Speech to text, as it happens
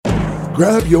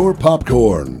Grab your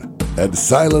popcorn and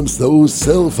silence those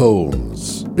cell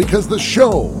phones because the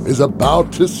show is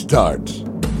about to start.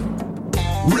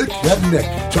 Rick and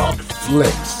Nick Talk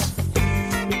Flicks.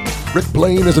 Rick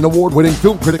Blaine is an award-winning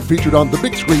film critic featured on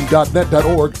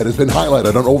thebigscreen.net.org and has been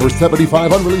highlighted on over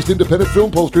 75 unreleased independent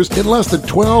film posters in less than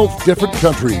 12 different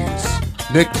countries.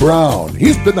 Nick Brown.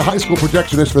 He's been the high school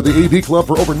projectionist for the AV Club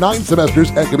for over 9 semesters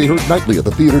and can be heard nightly at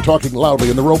the theater talking loudly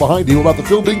in the row behind you about the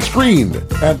film being screened.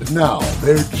 And now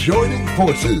they're joining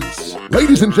forces.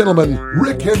 Ladies and gentlemen,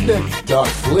 Rick and Nick Talk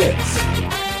Flicks.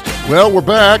 Well, we're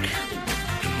back.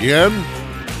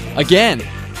 Again.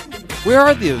 Where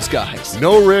are those guys?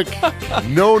 No Rick,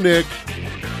 no Nick.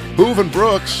 Hoove and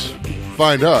Brooks,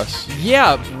 find us.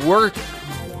 Yeah,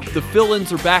 the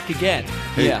fill-ins are back again.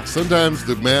 Hey, yeah. Sometimes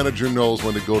the manager knows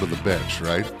when to go to the bench,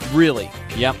 right? Really?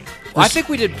 Yep. I think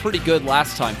we did pretty good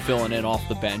last time filling in off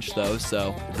the bench, though.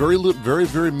 So very,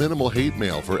 very minimal hate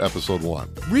mail for episode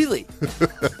 1. Really?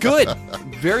 Good.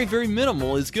 Very, very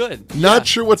minimal is good. Not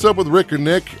sure what's up with Rick or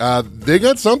Nick. They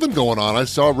got something going on. I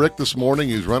saw Rick this morning.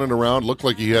 He was running around. Looked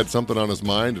like he had something on his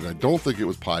mind, and I don't think it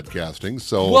was podcasting.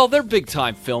 So, well, they're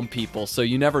big-time film people, so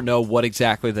you never know what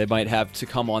exactly they might have to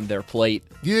come on their plate.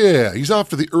 Yeah, he's off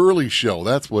to the early show.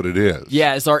 That's what it is.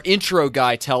 Yeah, as our intro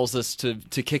guy tells us to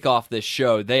kick off this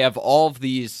show, they have all of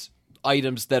these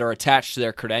items that are attached to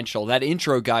their credential. That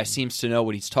intro guy seems to know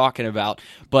what he's talking about,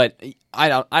 but I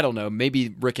don't know.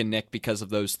 Maybe Rick and Nick, because of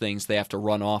those things, they have to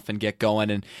run off and get going,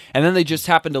 and then they just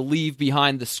happen to leave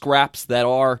behind the scraps that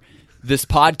are this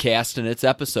podcast and its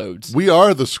episodes. We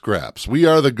are the scraps. We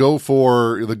are the go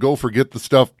for get the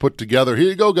stuff put together. Here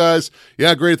you go, guys.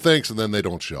 Yeah, great, thanks. And then they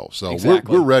don't show. So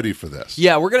exactly. we're ready for this.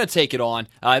 Yeah, we're going to take it on.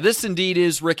 This indeed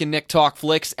is Rick and Nick Talk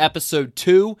Flicks, episode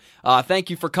 2. Thank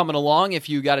you for coming along. If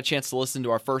you got a chance to listen to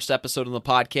our first episode on the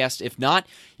podcast, if not,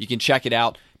 you can check it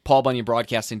out.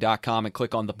 PaulBunyanBroadcasting.com and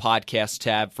click on the podcast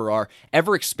tab for our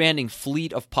ever-expanding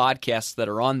fleet of podcasts that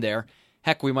are on there.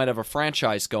 Heck, we might have a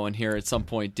franchise going here at some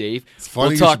point, Dave. It's funny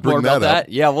we'll talk you should bring more about that up.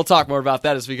 Yeah, we'll talk more about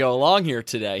that as we go along here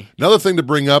today. Another thing to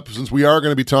bring up, since we are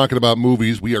going to be talking about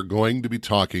movies, we are going to be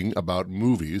talking about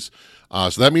movies.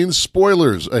 So that means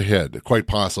spoilers ahead, quite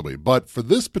possibly. But for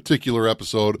this particular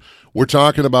episode, we're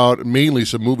talking about mainly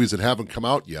some movies that haven't come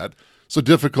out yet. So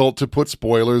difficult to put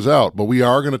spoilers out. But we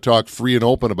are going to talk free and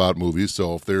open about movies.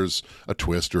 So if there's a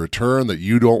twist or a turn that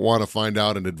you don't want to find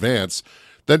out in advance,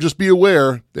 then just be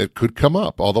aware it could come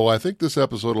up. Although I think this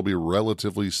episode will be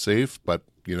relatively safe, but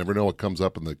you never know what comes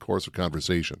up in the course of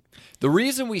conversation. The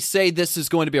reason we say this is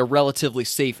going to be a relatively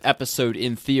safe episode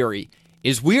in theory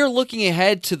is we are looking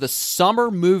ahead to the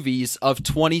summer movies of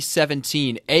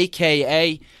 2017,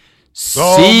 a.k.a.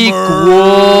 Summer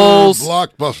sequels.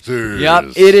 Blockbusters.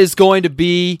 Yep, it is going to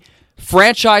be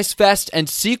Franchise Fest and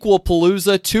Sequel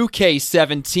Palooza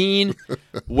 2K17.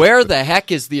 Where the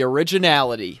heck is the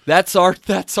originality? That's our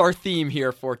theme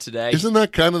here for today. Isn't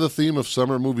that kind of the theme of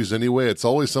summer movies anyway? It's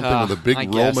always something with a big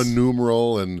Roman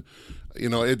numeral, and you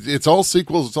know, it's all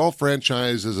sequels, it's all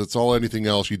franchises, it's all anything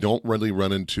else. You don't really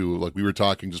run into, like we were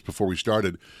talking just before we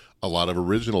started, a lot of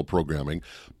original programming.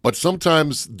 But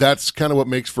sometimes that's kind of what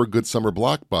makes for a good summer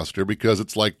blockbuster, because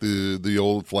it's like the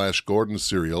old Flash Gordon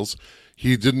serials.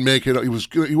 He didn't make it.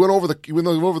 He went over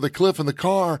the cliff in the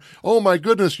car. Oh my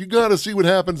goodness! You got to see what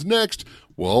happens next.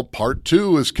 Well, part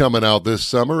 2 is coming out this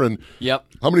summer, and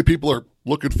how many people are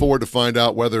looking forward to find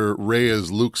out whether Rey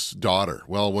is Luke's daughter?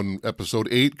 Well, when episode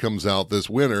 8 comes out this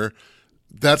winter,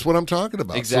 that's what I'm talking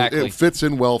about. Exactly, so it fits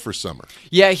in well for summer.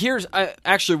 Yeah, here's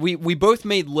actually we both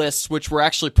made lists, which were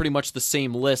actually pretty much the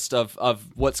same list of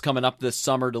what's coming up this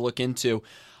summer to look into.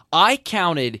 I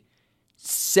counted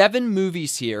 7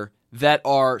 movies here that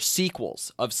are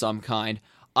sequels of some kind.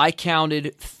 I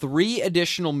counted 3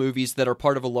 additional movies that are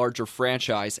part of a larger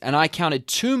franchise, and I counted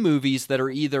 2 movies that are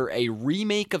either a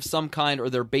remake of some kind or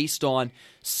they're based on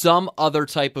some other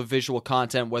type of visual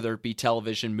content, whether it be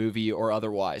television, movie, or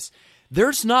otherwise.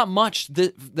 There's not much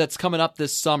that's coming up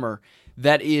this summer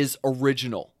that is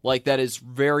original, like that is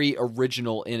very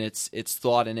original in its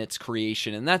thought and its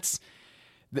creation, and that's...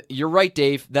 You're right,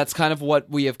 Dave. That's kind of what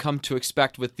we have come to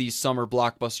expect with these summer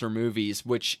blockbuster movies,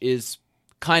 which is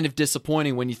kind of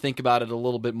disappointing when you think about it a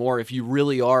little bit more. If you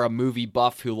really are a movie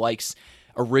buff who likes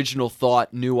original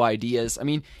thought, new ideas. I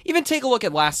mean, even take a look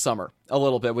at last summer a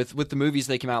little bit with the movies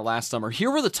that came out last summer.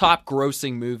 Here were the top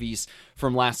grossing movies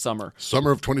from last summer.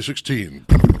 Summer of 2016.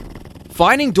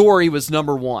 Finding Dory was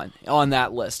number 1 on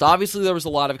that list. Obviously, there was a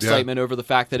lot of excitement over the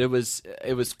fact that it was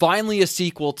finally a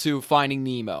sequel to Finding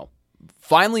Nemo.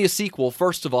 Finally a sequel,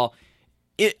 first of all.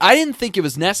 I didn't think it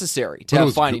was necessary to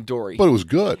have Finding Dory. But it was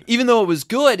good. Even though it was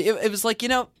good, it was like,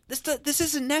 this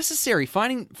isn't necessary.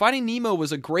 Finding Nemo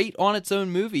was a great on its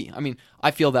own movie. I mean,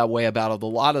 I feel that way about a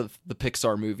lot of the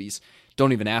Pixar movies.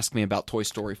 Don't even ask me about Toy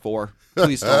Story 4.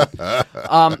 Please don't.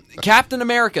 Captain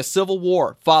America: Civil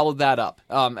War followed that up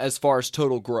as far as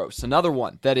total gross. Another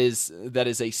one that is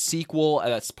a sequel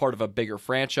that's part of a bigger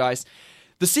franchise.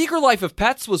 The Secret Life of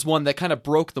Pets was one that kind of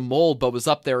broke the mold, but was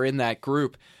up there in that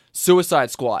group. Suicide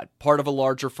Squad, part of a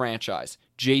larger franchise.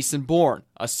 Jason Bourne,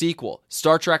 a sequel.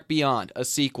 Star Trek Beyond, a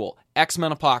sequel.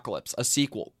 X-Men Apocalypse, a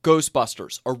sequel.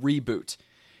 Ghostbusters, a reboot.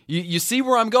 You see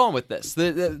where I'm going with this.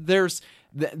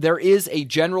 There is a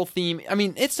general theme. I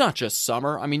mean, it's not just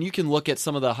summer. I mean, you can look at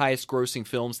some of the highest grossing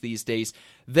films these days.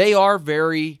 They are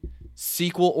very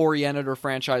sequel-oriented or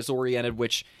franchise-oriented,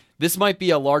 which this might be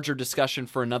a larger discussion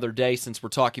for another day since we're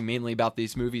talking mainly about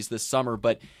these movies this summer,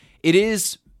 but it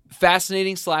is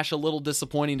fascinating / a little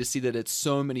disappointing to see that it's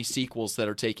so many sequels that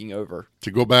are taking over. To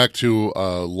go back to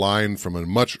a line from a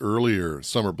much earlier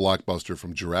summer blockbuster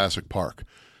from Jurassic Park,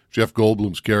 Jeff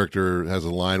Goldblum's character has a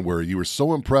line where you were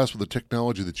so impressed with the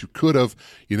technology that you could have,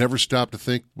 you never stopped to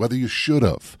think whether you should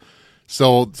have.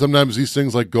 So sometimes these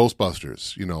things like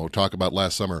Ghostbusters, talk about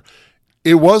last summer,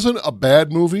 it wasn't a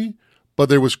bad movie, but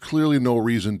there was clearly no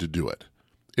reason to do it.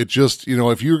 It just,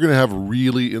 if you're going to have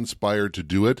really inspired to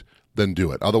do it, then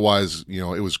do it. Otherwise,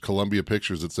 it was Columbia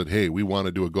Pictures that said, hey, we want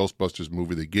to do a Ghostbusters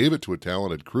movie. They gave it to a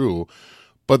talented crew,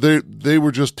 but they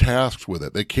were just tasked with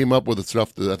it. They came up with the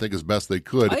stuff that I think as best they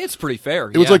could. I think it's pretty fair.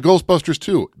 It was like Ghostbusters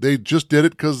 2. They just did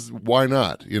it because why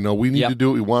not? We need to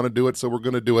do it. We want to do it, so we're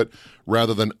going to do it,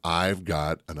 rather than I've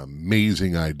got an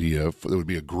amazing idea. It would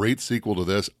be a great sequel to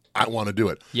this. I want to do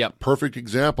it. Yep. Perfect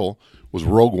example was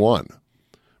Rogue One.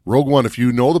 Rogue One, if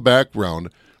you know the background,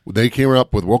 they came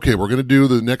up with, okay, we're going to do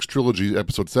the next trilogy,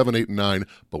 episode 7, 8, and 9,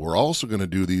 but we're also going to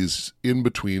do these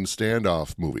in-between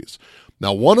standoff movies.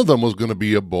 Now, one of them was going to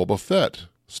be a Boba Fett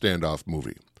standoff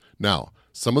movie. Now,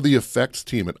 some of the effects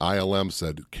team at ILM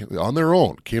said, on their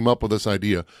own, came up with this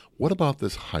idea, what about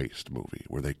this heist movie,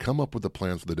 where they come up with the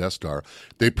plans for the Death Star?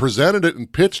 They presented it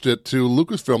and pitched it to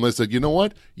Lucasfilm. They said, you know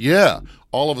what? Yeah.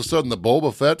 All of a sudden, the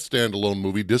Boba Fett standalone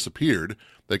movie disappeared.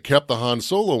 They kept the Han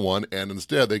Solo one, and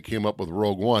instead they came up with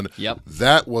Rogue One. Yep.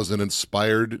 That was an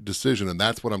inspired decision, and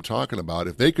that's what I'm talking about.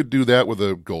 If they could do that with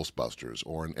a Ghostbusters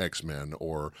or an X-Men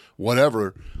or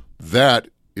whatever, that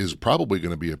is probably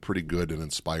going to be a pretty good and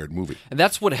inspired movie. And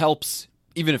that's what helps,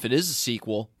 even if it is a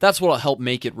sequel, that's what will help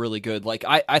make it really good. Like,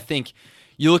 I think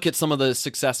you look at some of the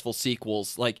successful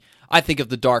sequels, like I think of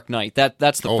The Dark Knight.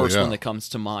 That's the first one that comes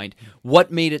to mind. What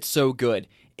made it so good?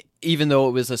 Even though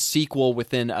it was a sequel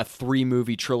within a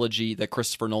 3-movie trilogy that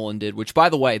Christopher Nolan did, which, by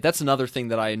the way, that's another thing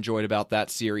that I enjoyed about that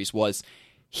series was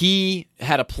he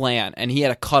had a plan and he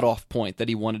had a cutoff point that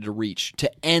he wanted to reach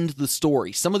to end the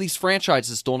story. Some of these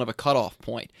franchises don't have a cutoff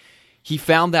point. He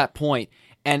found that point,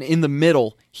 and in the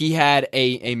middle, he had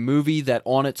a movie that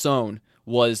on its own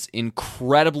was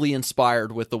incredibly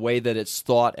inspired with the way that its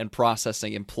thought and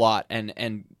processing and plot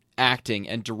and acting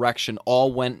and direction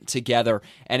all went together,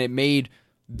 and it made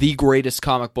the greatest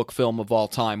comic book film of all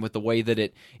time with the way that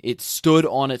it stood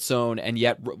on its own and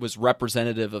yet was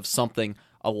representative of something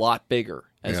a lot bigger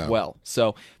as well.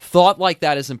 So thought like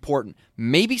that is important.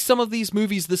 Maybe some of these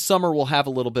movies this summer will have a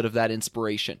little bit of that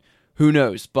inspiration. Who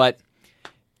knows? But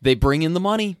they bring in the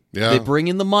money. Yeah. They bring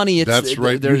in the money. That's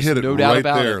right. There's you hit it no doubt right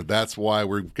about there. it. That's why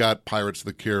we've got Pirates of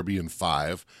the Caribbean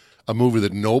 5, a movie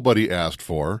that nobody asked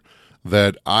for,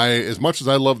 that as much as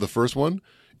I love the first one,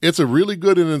 it's a really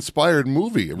good and inspired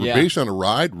movie. Based on a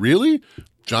ride? Really?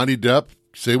 Johnny Depp,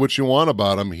 say what you want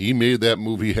about him. He made that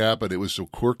movie happen. It was so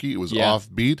quirky. It was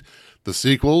offbeat. The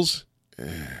sequels?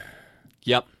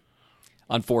 Yep.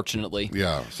 Unfortunately.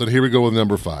 Yeah. So here we go with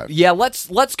number 5. Yeah,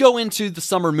 let's go into the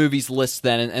summer movies list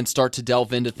then and start to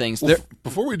delve into things. Well,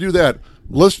 before we do that,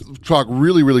 let's talk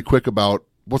really, really quick about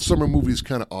what summer movies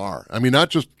kind of are. I mean,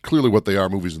 not just clearly what they are,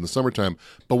 movies in the summertime,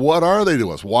 but what are they to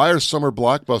us? Why are summer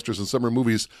blockbusters and summer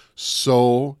movies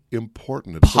so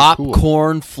important? It's Popcorn so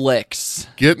cool. flicks.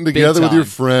 Getting together with your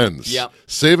friends. Yep.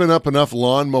 Saving up enough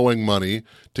lawn mowing money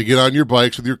to get on your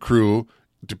bikes with your crew.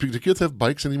 Do kids have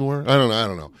bikes anymore? I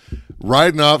don't know.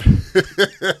 Riding off.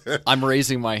 I'm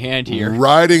raising my hand here.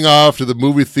 Riding off to the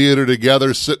movie theater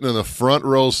together, sitting in the front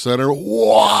row center.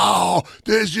 Wow,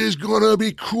 this is going to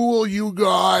be cool, you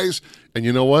guys. And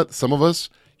you know what? Some of us,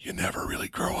 you never really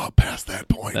grow up past that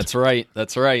point. That's right.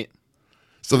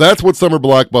 So that's what summer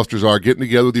blockbusters are, getting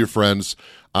together with your friends,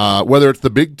 whether it's the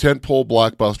big tentpole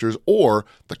blockbusters or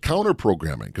the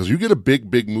counter-programming, because you get a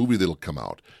big movie that'll come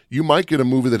out. You might get a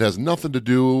movie that has nothing to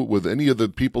do with any of the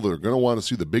people that are going to want to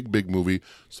see the big movie,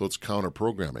 so it's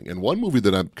counter-programming. And one movie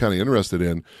that I'm kind of interested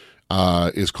in,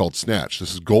 is called Snatch.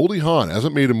 This is Goldie Hawn.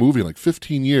 Hasn't made a movie in like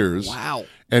 15 years. Wow.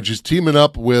 And she's teaming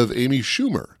up with Amy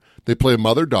Schumer. They play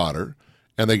mother-daughter,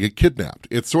 and they get kidnapped.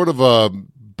 It's sort of a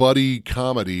buddy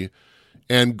comedy.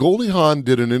 And Goldie Hawn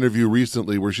did an interview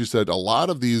recently where she said a lot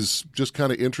of these just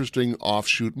kind of interesting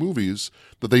offshoot movies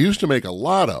that they used to make a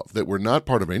lot of that were not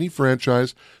part of any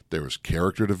franchise. There was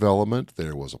character development.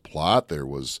 There was a plot. There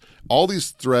was all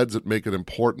these threads that make an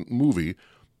important movie.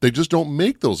 They just don't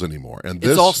make those anymore. And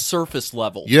it's all surface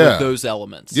level with those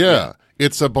elements. Yeah.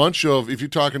 It's a bunch of, if you're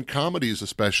talking comedies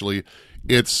especially,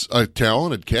 it's a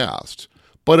talented cast.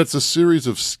 But it's a series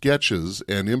of sketches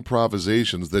and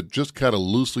improvisations that just kind of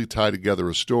loosely tie together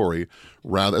a story,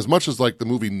 rather as much as like the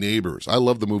movie Neighbors. I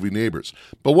love the movie Neighbors.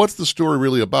 But what's the story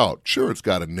really about? Sure, it's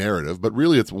got a narrative, but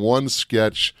really it's one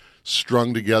sketch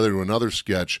strung together to another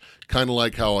sketch, kind of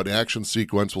like how an action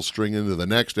sequence will string into the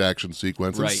next action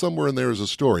sequence, and somewhere in there is a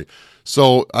story.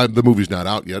 So the movie's not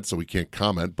out yet, so we can't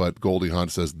comment, but Goldie Hawn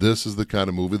says, this is the kind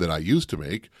of movie that I used to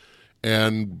make.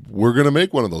 And we're going to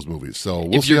make one of those movies. So we'll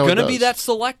see how it does. If you're going to be that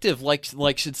selective,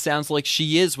 like it sounds like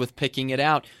she is with picking it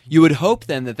out, you would hope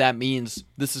then that means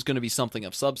this is going to be something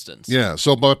of substance. Yeah.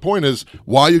 So my point is,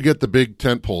 while you get the big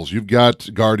tent poles, you've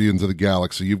got Guardians of the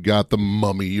Galaxy, you've got The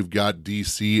Mummy, you've got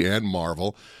DC and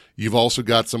Marvel. You've also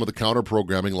got some of the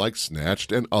counter-programming like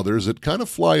Snatched and others that kind of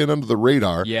fly in under the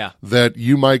radar that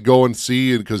you might go and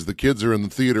see because the kids are in the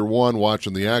theater one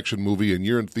watching the action movie and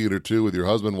you're in theater two with your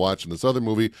husband watching this other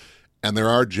movie. And there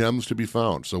are gems to be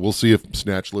found. So we'll see if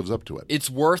Snatch lives up to it. It's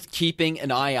worth keeping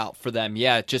an eye out for them.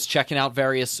 Yeah, just checking out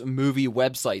various movie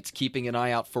websites, keeping an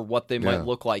eye out for what they might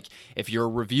look like. If you're a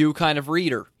review kind of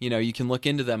reader, you can look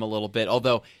into them a little bit.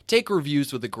 Although, take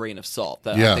reviews with a grain of salt.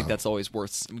 I think that's always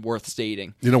worth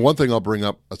stating. One thing I'll bring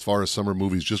up as far as summer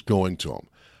movies, just going to them.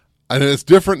 And it's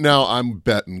different now, I'm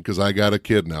betting, because I got a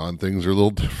kid now, and things are a little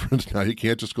different now. You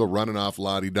can't just go running off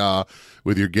la-di-da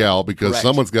with your gal, because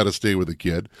someone's got to stay with the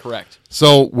kid. Correct.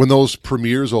 So when those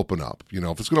premieres open up,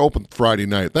 if it's going to open Friday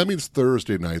night, that means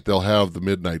Thursday night they'll have the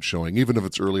midnight showing, even if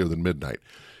it's earlier than midnight.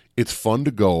 It's fun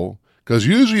to go, because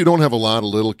usually you don't have a lot of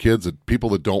little kids, people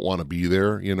that don't want to be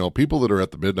there. People that are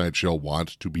at the midnight show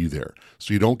want to be there.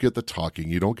 So you don't get the talking,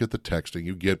 you don't get the texting,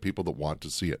 you get people that want to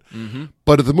see it. Mm-hmm.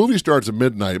 But if the movie starts at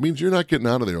midnight, it means you're not getting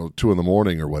out of there at 2 a.m.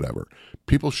 or whatever.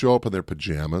 People show up in their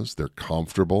pajamas, they're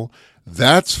comfortable.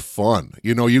 That's fun.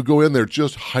 You go in there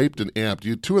just hyped and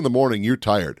amped. 2 a.m, you're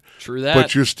tired. True that.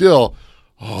 But you're still,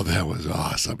 oh, that was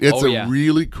awesome. It's a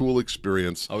really cool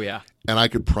experience. Oh, yeah. And I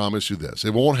can promise you this.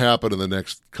 It won't happen in the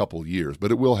next couple years, but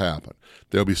it will happen.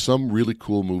 There'll be some really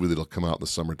cool movie that'll come out in the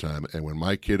summertime, and when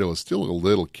my kiddo is still a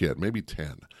little kid, maybe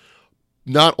 10,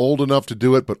 not old enough to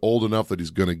do it, but old enough that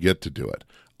he's going to get to do it,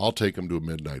 I'll take him to a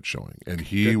midnight showing, and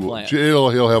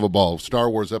he'll have a ball. Star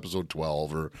Wars Episode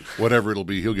 12 or whatever it'll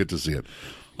be, he'll get to see it.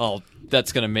 Oh,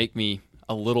 that's going to make me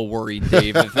a little worried,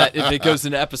 Dave, if it goes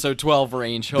into Episode 12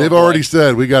 range. They've already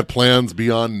said we got plans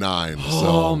beyond 9.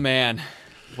 Oh, man.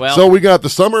 Well, so we got the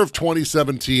summer of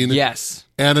 2017. Yes.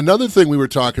 And another thing we were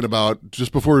talking about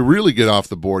just before we really get off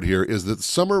the board here is that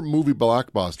summer movie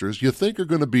blockbusters you think are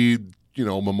going to be,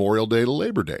 Memorial Day to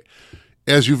Labor Day.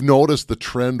 As you've noticed the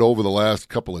trend over the last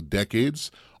couple of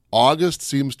decades, August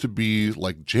seems to be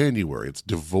like January. It's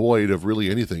devoid of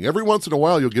really anything. Every once in a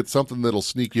while, you'll get something that'll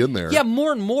sneak in there. Yeah,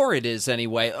 more and more it is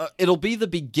anyway. It'll be the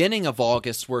beginning of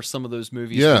August where some of those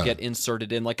movies will get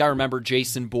inserted in. Like I remember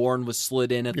Jason Bourne was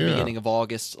slid in at the beginning of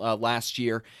August last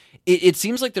year. It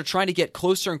seems like they're trying to get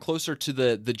closer and closer to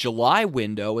the July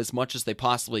window as much as they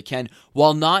possibly can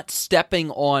while not stepping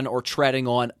on or treading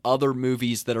on other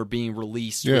movies that are being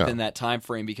released within that time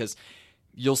frame, because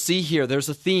you'll see here, there's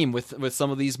a theme with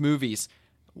some of these movies.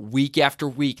 Week after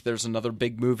week, there's another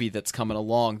big movie that's coming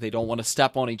along. They don't want to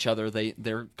step on each other.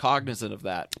 They're cognizant of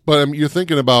that. But you're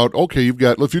thinking about, okay,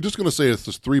 if you're just going to say it's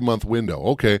this 3-month window,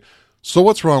 okay, so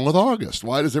what's wrong with August?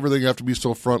 Why does everything have to be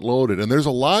so front-loaded? And there's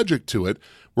a logic to it.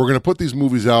 We're going to put these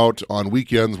movies out on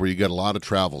weekends where you get a lot of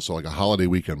travel. So like a holiday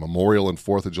weekend, Memorial and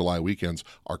 4th of July weekends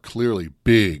are clearly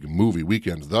big movie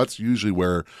weekends. That's usually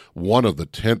where one of the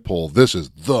tentpole, this is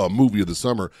the movie of the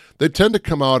summer, they tend to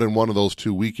come out in one of those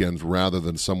 2 weekends rather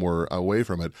than somewhere away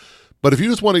from it. But if you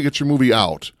just want to get your movie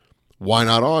out, why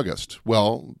not August?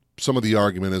 Well, some of the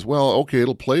argument is, well, okay,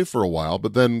 it'll play for a while,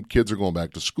 but then kids are going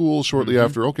back to school shortly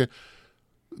after. Okay.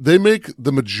 They make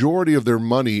the majority of their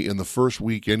money in the first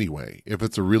week anyway. If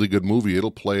it's a really good movie,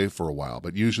 it'll play for a while.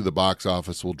 But usually the box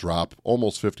office will drop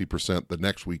almost 50% the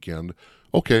next weekend.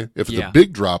 Okay, if it's a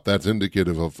big drop, that's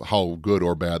indicative of how good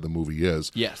or bad the movie is.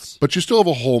 Yes. But you still have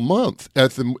a whole month.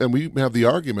 And we have the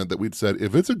argument that we'd said,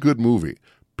 if it's a good movie,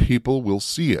 people will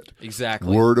see it.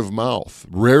 Exactly. Word of mouth.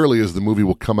 Rarely is the movie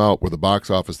will come out where the box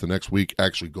office the next week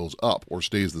actually goes up or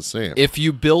stays the same. If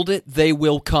you build it, they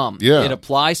will come. Yeah. It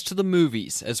applies to the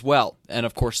movies as well. And,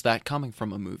 of course, that coming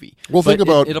from a movie. Well, think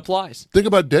about it applies. Think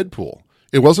about Deadpool.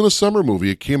 It wasn't a summer movie.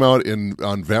 It came out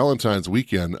on Valentine's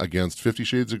weekend against 50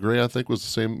 Shades of Grey, I think was the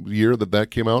same year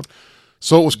that came out.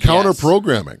 So it was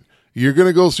counter-programming. You're going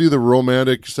to go see the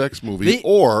romantic sex movie,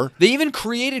 or... They even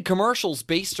created commercials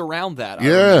based around that.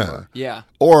 Yeah.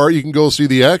 Or you can go see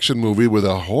the action movie with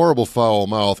a horrible foul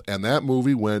mouth, and that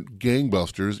movie went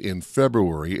gangbusters in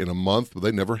February in a month, but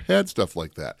they never had stuff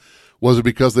like that. Was it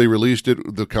because they released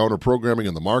it, the counter-programming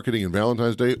and the marketing in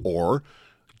Valentine's Day, or...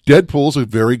 Deadpool's a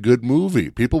very good movie.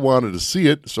 People wanted to see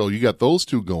it, so you got those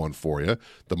two going for you.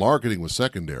 The marketing was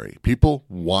secondary. People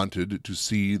wanted to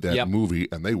see that movie,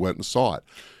 and they went and saw it.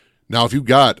 Now, if you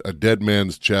got a Dead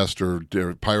Man's Chest or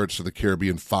Pirates of the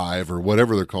Caribbean 5 or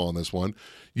whatever they're calling this one,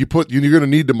 you're going to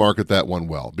need to market that one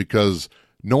well because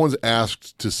no one's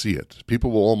asked to see it.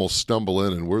 People will almost stumble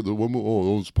in and we're the woman. Oh,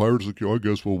 those Pirates of the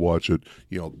Caribbean, I guess we'll watch it.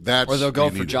 That's or they'll go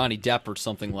for Johnny Depp or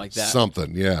something like that.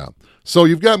 Something, yeah. So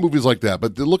you've got movies like that,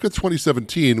 but look at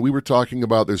 2017. We were talking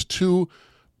about there's two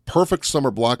perfect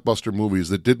summer blockbuster movies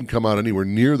that didn't come out anywhere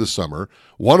near the summer.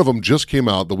 One of them just came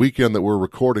out the weekend that we're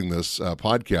recording this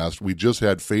podcast. We just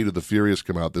had Fate of the Furious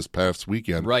come out this past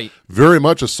weekend. Right. Very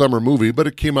much a summer movie, but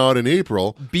it came out in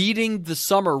April. Beating the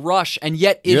summer rush, and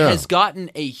yet it has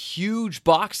gotten a huge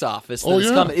box office.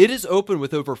 It is open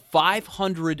with over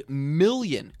 500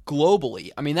 million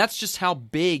globally. I mean, that's just how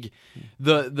big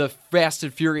the Fast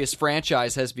and Furious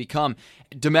franchise has become.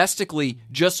 Domestically,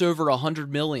 just over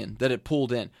 100 million that it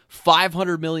pulled in.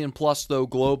 500 million plus, though,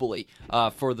 globally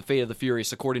for the Fate of the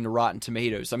Furious, according to Rotten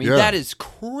Tomatoes. I mean, that is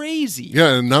crazy.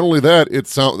 Yeah, and not only that,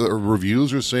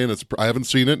 reviews are saying I haven't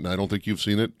seen it, and I don't think you've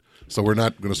seen it, so we're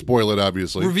not going to spoil it,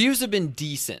 obviously. Reviews have been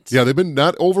decent. Yeah, they've been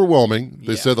not overwhelming.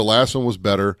 They said the last one was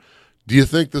better. Do you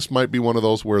think this might be one of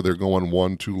those where they're going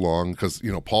one too long? Because,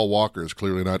 Paul Walker is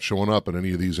clearly not showing up in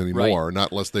any of these anymore,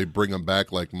 not unless they bring him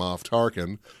back like Moff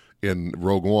Tarkin in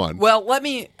Rogue One. Well,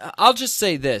 I'll just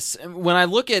say this. When I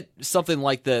look at something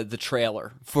like the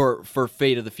trailer for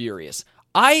Fate of the Furious,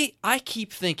 I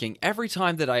keep thinking every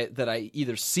time that I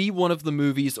either see one of the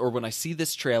movies or when I see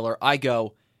this trailer, I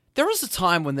go, there was a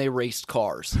time when they raced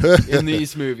cars in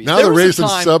these movies. Now they're racing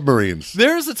submarines.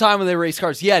 There was a time when they raced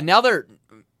cars. Yeah, now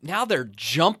they're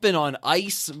jumping on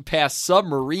ice past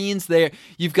submarines.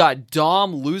 You've got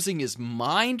Dom losing his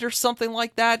mind or something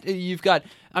like that. You've got,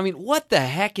 what the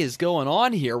heck is going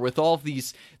on here with all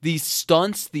these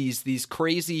stunts, these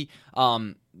crazy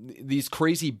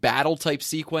battle type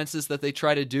sequences that they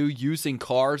try to do using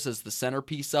cars as the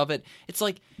centerpiece of it. It's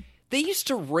like they used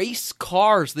to race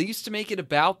cars. They used to make it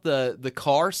about the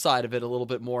car side of it a little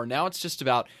bit more. Now it's just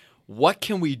about what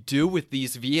can we do with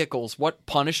these vehicles? What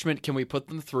punishment can we put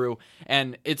them through?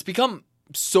 And it's become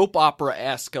soap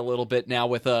opera-esque a little bit now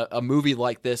with a movie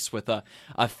like this with a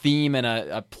theme and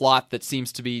a plot that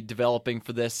seems to be developing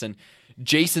for this. And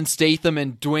Jason Statham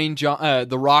and Dwayne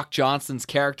The Rock Johnson's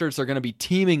characters are going to be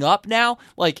teaming up now?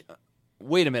 Like,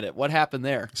 wait a minute, what happened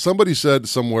there? Somebody said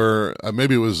somewhere,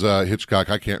 maybe it was Hitchcock,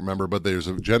 I can't remember, but there's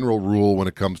a general rule when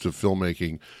it comes to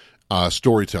filmmaking,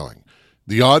 storytelling.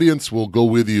 The audience will go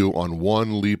with you on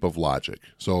one leap of logic.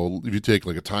 So if you take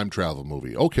like a time travel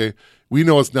movie, okay, we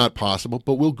know it's not possible,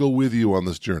 but we'll go with you on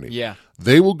this journey. Yeah.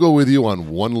 They will go with you on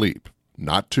one leap,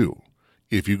 not two.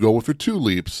 If you go for two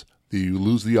leaps, you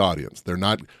lose the audience.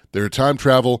 They're time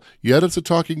travel, yet it's a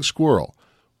talking squirrel.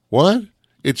 What?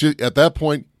 It's just, at that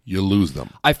point, you lose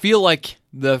them. I feel like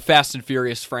the Fast and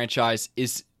Furious franchise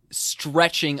is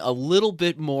stretching a little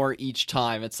bit more each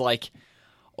time. It's like,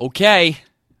 okay,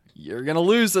 you're going to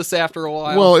lose us after a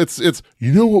while. Well, it's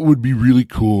what would be really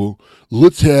cool?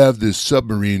 Let's have this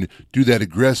submarine do that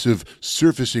aggressive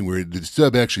surfacing where the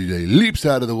sub actually leaps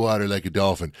out of the water like a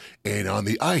dolphin and on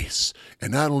the ice.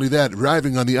 And not only that,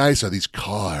 arriving on the ice are these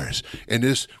cars. And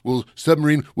this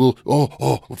submarine will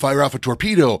fire off a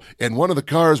torpedo. And one of the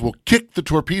cars will kick the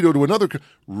torpedo to another car.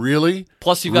 Really?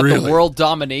 Plus, you've got the world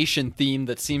domination theme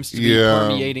that seems to be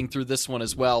permeating through this one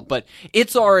as well. But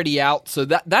it's already out, so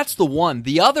that's the one.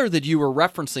 The other that you were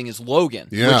referencing is Logan,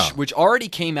 which already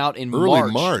came out in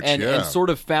early March and sort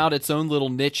of found its own little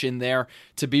niche in there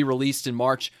to be released in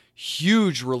March.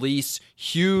 Huge release,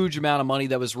 huge amount of money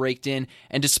that was raked in.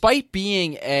 And despite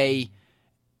being a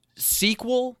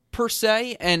sequel per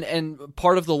se and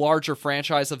part of the larger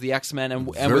franchise of the X-Men and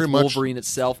with Wolverine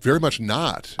itself, very much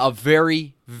not a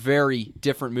very, very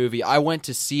different movie. I went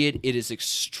to see it. It is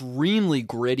extremely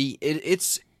gritty.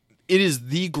 It's is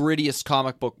the grittiest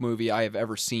comic book movie I have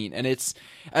ever seen, and it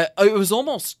was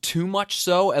almost too much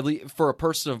so, at least for a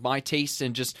person of my taste,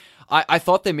 and just I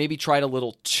thought they maybe tried a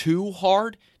little too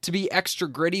hard to be extra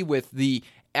gritty with the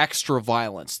extra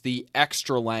violence, the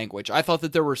extra language. I thought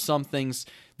that there were some things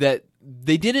that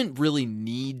they didn't really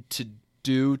need to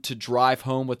do to drive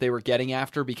home what they were getting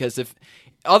after, because if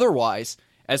otherwise,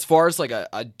 as far as like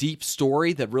a deep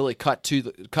story that really cut to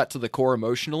the core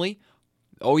emotionally,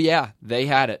 oh yeah, they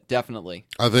had it, definitely.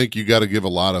 I think you got to give a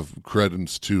lot of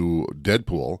credence to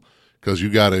Deadpool, because you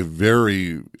got a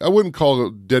very, I wouldn't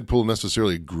call Deadpool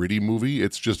necessarily a gritty movie.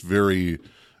 It's just very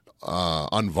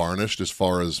unvarnished as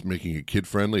far as making it kid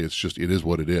friendly. It's just, it is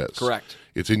what it is. Correct.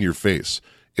 It's in your face.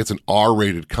 It's an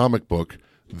R-rated comic book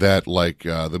that, like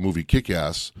the movie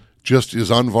Kick-Ass, just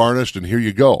is unvarnished, and here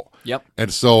you go. Yep.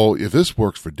 And so if this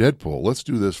works for Deadpool, let's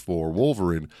do this for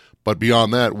Wolverine. But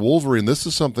beyond that, Wolverine, this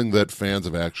is something that fans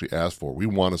have actually asked for. We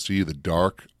want to see the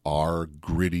dark,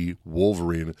 gritty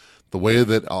Wolverine, the way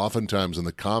that oftentimes in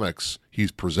the comics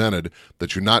he's presented,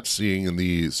 that you're not seeing in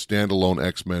the standalone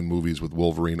X-Men movies with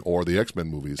Wolverine or the X-Men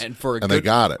movies. And they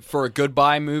got it. For a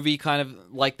goodbye movie kind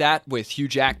of like that, with Hugh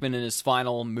Jackman in his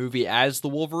final movie as the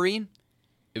Wolverine,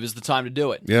 it was the time to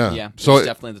do it. Yeah. Yeah. So was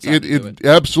definitely the time to do it. It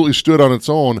absolutely stood on its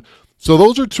own. So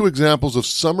those are two examples of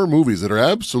summer movies that are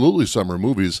absolutely summer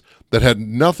movies that had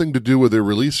nothing to do with their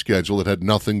release schedule, that had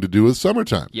nothing to do with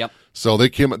summertime. Yep. So they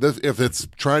came, if it's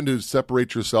trying to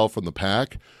separate yourself from the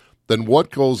pack, then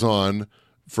what goes on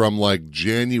from like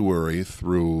January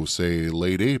through, say,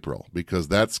 late April? Because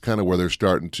that's kind of where they're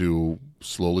starting to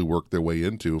slowly work their way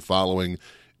into, following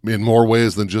in more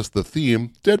ways than just the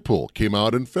theme. Deadpool came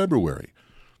out in February.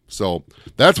 So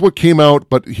that's what came out,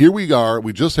 but here we are.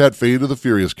 We just had Fate of the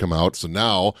Furious come out, so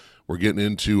now we're getting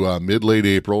into mid-late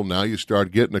April. Now you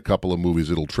start getting a couple of movies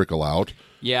that'll trickle out.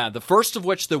 Yeah, the first of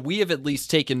which that we have at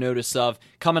least taken notice of,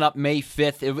 coming up May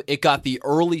 5th. It got the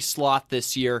early slot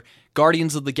this year,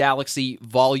 Guardians of the Galaxy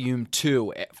Volume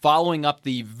 2, following up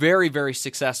the very, very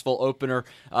successful opener,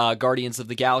 Guardians of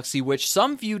the Galaxy, which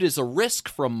some viewed as a risk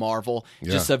from Marvel.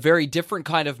 Yeah. Just a very different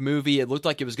kind of movie. It looked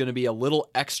like it was going to be a little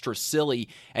extra silly,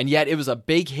 and yet it was a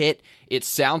big hit. Its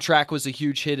soundtrack was a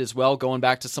huge hit as well, going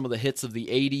back to some of the hits of the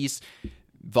 80s.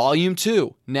 Volume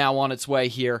 2 now on its way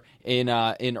here in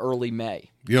early May.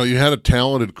 You know, you had a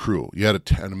talented crew. You had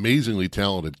an amazingly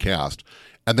talented cast,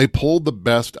 and they pulled the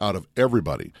best out of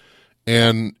everybody.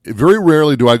 And very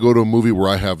rarely do I go to a movie where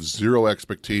I have zero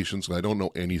expectations and I don't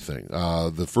know anything.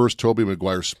 The first Tobey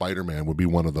Maguire Spider-Man would be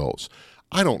one of those.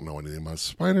 I don't know anything about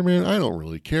Spider-Man. I don't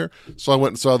really care. So I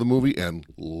went and saw the movie and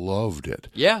loved it.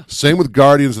 Yeah. Same with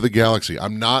Guardians of the Galaxy.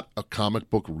 I'm not a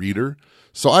comic book reader,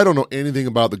 so I don't know anything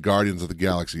about the Guardians of the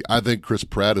Galaxy. I think Chris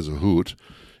Pratt is a hoot.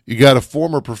 You got a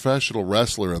former professional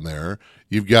wrestler in there.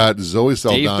 You've got Zoe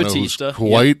Saldana, who's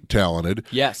quite talented.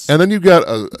 Yes. And then you got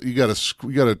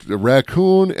a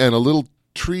raccoon and a little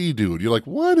tree dude. You're like,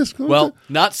 what is going on? Well,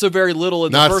 not so very little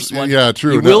in the first one. Yeah,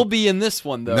 true. He will be in this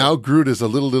one, though. Now Groot is a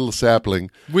little sapling.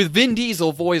 With Vin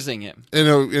Diesel voicing him.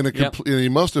 And he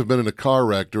must have been in a car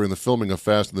wreck during the filming of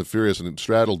Fast and the Furious and it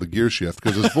straddled the gear shift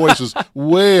because his voice is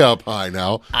way up high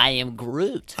now. I am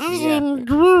Groot. I am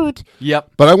Groot.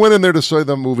 Yep. But I went in there to see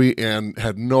the movie and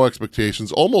had no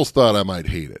expectations. Almost thought I might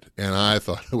hate it. And I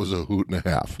thought it was a hoot and a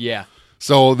half. Yeah.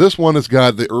 So this one has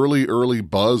got the early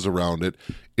buzz around it,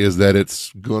 is that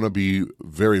it's going to be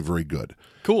very, very good.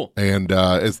 Cool. And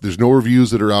there's no reviews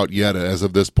that are out yet as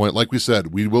of this point. Like we said,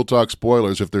 we will talk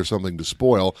spoilers if there's something to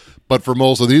spoil. But for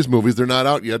most of these movies, they're not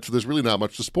out yet, so there's really not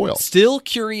much to spoil. Still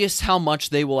curious how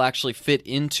much they will actually fit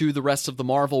into the rest of the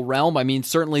Marvel realm. I mean,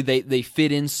 certainly they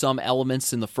fit in some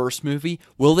elements in the first movie.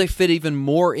 Will they fit even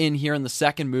more in here in the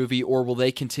second movie, or will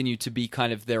they continue to be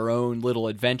kind of their own little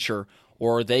adventure?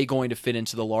 Or are they going to fit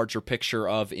into the larger picture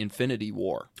of Infinity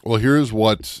War? Well, here's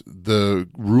what the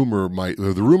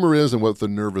rumor is and what the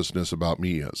nervousness about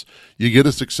me is. You get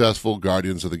a successful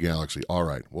Guardians of the Galaxy. All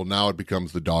right. Well, now it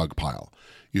becomes the dog pile.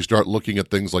 You start looking at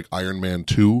things like Iron Man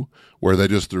 2, where they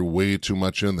just threw way too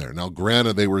much in there. Now,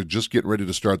 granted, they were just getting ready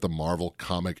to start the Marvel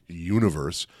comic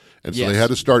universe, and so they had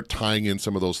to start tying in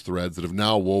some of those threads that have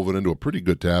now woven into a pretty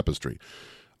good tapestry.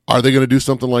 Are they going to do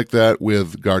something like that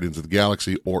with Guardians of the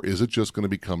Galaxy, or is it just going to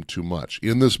become too much?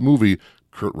 In this movie,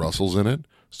 Kurt Russell's in it.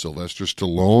 Sylvester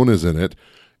Stallone is in it.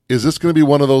 Is this going to be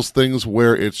one of those things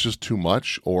where it's just too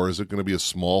much, or is it going to be a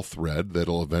small thread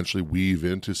that'll eventually weave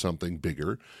into something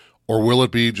bigger, or will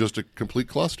it be just a complete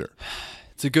cluster?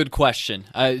 It's a good question.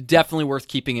 Definitely worth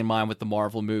keeping in mind with the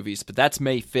Marvel movies, but that's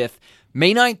May 5th.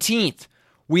 May 19th,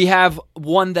 we have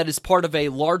one that is part of a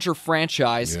larger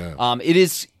franchise. Yeah.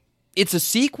 It's a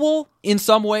sequel in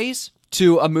some ways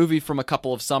to a movie from a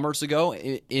couple of summers ago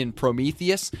in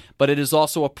Prometheus, but it is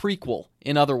also a prequel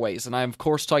in other ways. And I'm, of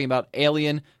course, talking about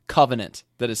Alien Covenant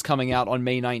that is coming out on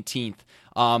May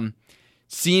 19th.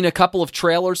 Seen a couple of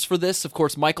trailers for this. Of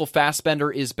course, Michael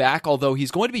Fassbender is back, although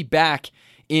he's going to be back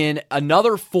in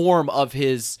another form of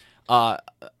his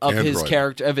his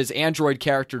character, of his android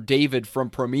character David from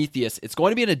Prometheus. It's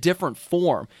going to be in a different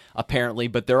form, apparently,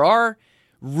 but there are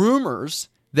rumors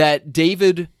that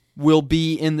David will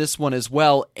be in this one as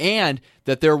well, and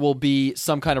that there will be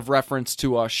some kind of reference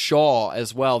to Shaw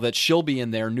as well, that she'll be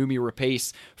in there, Noomi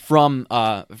Rapace from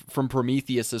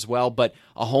Prometheus as well, but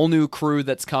a whole new crew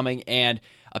that's coming, and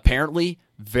apparently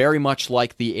very much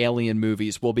like the Alien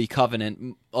movies will be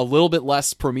Covenant, a little bit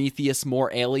less Prometheus, more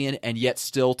Alien, and yet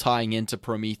still tying into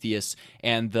Prometheus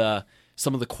and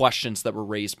some of the questions that were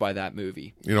raised by that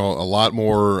movie. A lot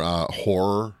more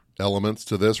horror elements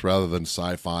to this rather than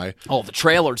sci-fi. Oh, the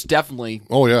trailers definitely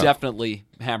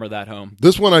hammer that home.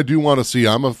 This one I do want to see.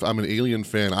 I'm an Alien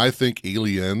fan. I think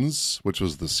Aliens, which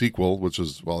was the sequel, which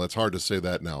was, well, it's hard to say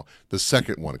that now. The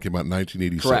second one, it came out in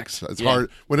 1986. Correct. It's hard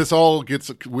when it's all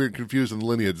gets weird, confused in the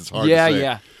lineage. It's hard to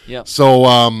say. Yeah. So,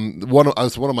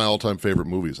 it's one of my all-time favorite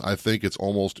movies. I think it's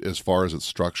almost, as far as its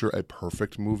structure, a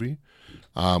perfect movie.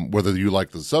 Whether you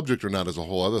like the subject or not is a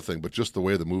whole other thing, but just the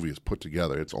way the movie is put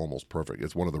together, it's almost perfect.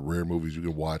 It's one of the rare movies you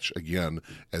can watch again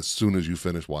as soon as you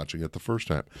finish watching it the first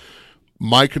time.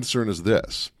 My concern is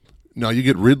this. Now, you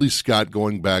get Ridley Scott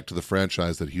going back to the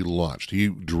franchise that he launched. He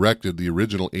directed the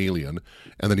original Alien,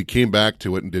 and then he came back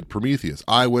to it and did Prometheus.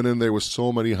 I went in there with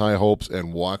so many high hopes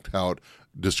and walked out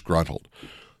disgruntled.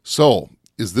 So,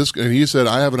 is this? And he said,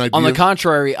 "I have an idea." On the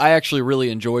contrary, I actually really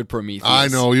enjoyed Prometheus. I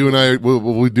know you and I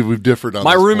we've differed on.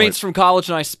 My this roommates point. from college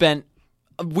and I spent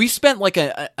like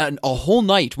a whole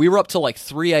night. We were up till like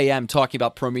 3 a.m. talking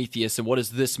about Prometheus and what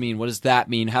does this mean? What does that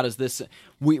mean? How does this?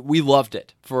 We loved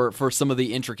it for some of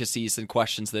the intricacies and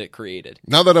questions that it created.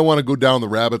 Now that I want to go down the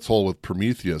rabbit's hole with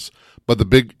Prometheus, but the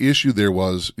big issue there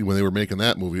was when they were making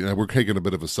that movie, and we're taking a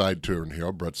bit of a side turn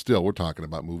here, but still we're talking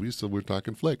about movies, so we're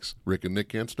talking flicks. Rick and Nick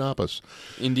can't stop us.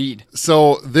 Indeed.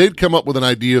 So they'd come up with an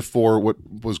idea for what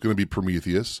was going to be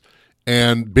Prometheus,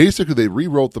 and basically they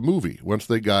rewrote the movie once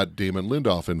they got Damon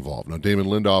Lindelof involved. Now, Damon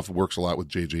Lindelof works a lot with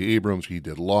J.J. Abrams. He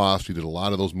did Lost. He did a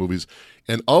lot of those movies.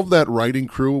 And of that writing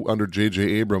crew under J.J.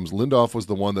 Abrams, Lindelof was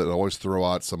the one that would always throw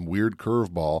out some weird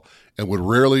curveball and would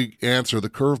rarely answer the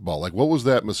curveball. Like, what was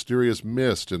that mysterious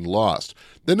mist in Lost?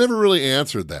 They never really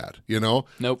answered that,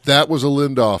 Nope. That was a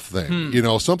Lindelof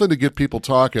thing, something to get people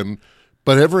talking,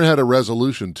 but never had a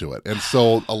resolution to it. And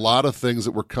so a lot of things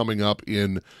that were coming up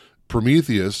in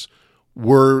Prometheus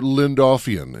were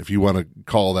Lindorfian, if you want to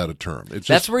call that a term.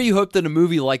 That's where you hope that a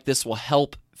movie like this will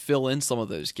help fill in some of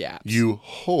those gaps. You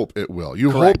hope it will. You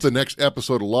Correct. hope the next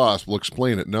episode of Lost will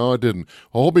explain it. No, it didn't.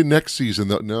 I'll be next season.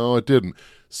 No, it didn't.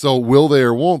 So will they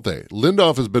or won't they?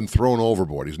 Lindelof has been thrown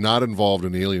overboard. He's not involved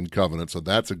in Alien Covenant, so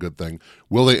that's a good thing.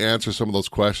 Will they answer some of those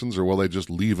questions, or will they just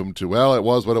leave them to, well, it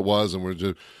was what it was, and we're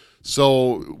just...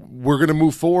 So we're going to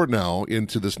move forward now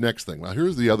into this next thing. Now,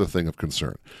 here's the other thing of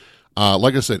concern.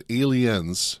 Like I said,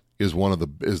 Aliens is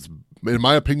in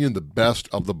my opinion, the best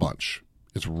of the bunch.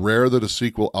 It's rare that a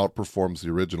sequel outperforms the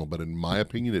original, but in my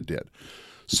opinion, it did.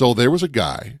 So there was a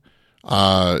guy,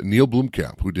 Neil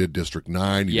Blomkamp, who did District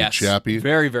 9, he did Chappie.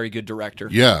 Very, very good director.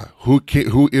 Yeah, who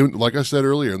like I said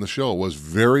earlier in the show, was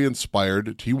very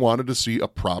inspired. He wanted to see a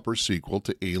proper sequel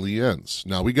to Aliens.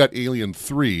 Now, we got Alien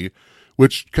 3,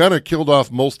 which kind of killed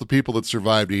off most of the people that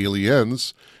survived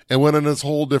Aliens and went in this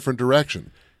whole different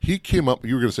direction. He came up.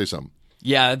 You were going to say something.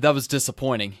 Yeah, that was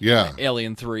disappointing. Yeah.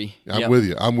 Alien 3. I'm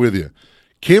with you.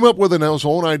 Came up with his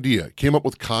own idea. Came up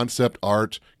with concept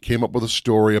art. Came up with a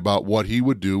story about what he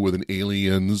would do with an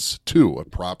Aliens 2, a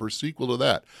proper sequel to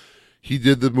that. He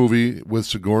did the movie with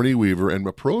Sigourney Weaver and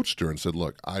approached her and said,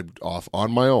 look, I'm off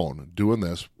on my own doing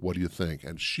this. What do you think?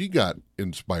 And she got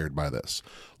inspired by this.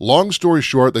 Long story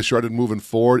short, they started moving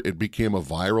forward. It became a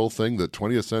viral thing that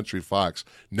 20th Century Fox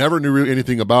never knew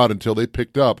anything about until they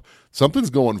picked up.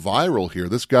 Something's going viral here.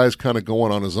 This guy's kind of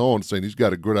going on his own, saying he's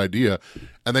got a good idea.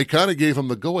 And they kind of gave him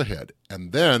the go-ahead.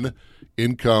 And then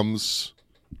in comes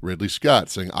Ridley Scott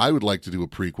saying, I would like to do a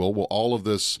prequel. Well, all of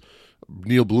this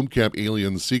Neil Blomkamp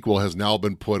Alien sequel has now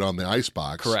been put on the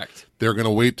icebox. Correct. They're going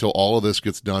to wait till all of this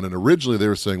gets done. And originally they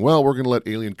were saying, well, we're going to let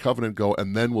Alien Covenant go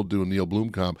and then we'll do a Neil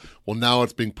Blomkamp. Well, now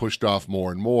it's being pushed off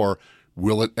more and more.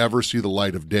 Will it ever see the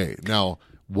light of day? Now,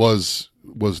 was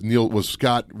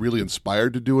Scott really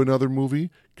inspired to do another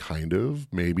movie? Kind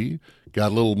of, maybe.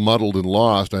 Got a little muddled and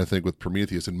lost, I think, with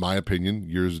Prometheus. In my opinion,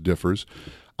 yours differs.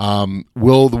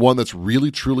 Will the one that's really,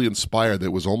 truly inspired,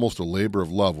 that was almost a labor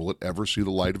of love, will it ever see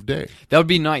the light of day? That would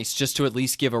be nice, just to at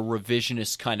least give a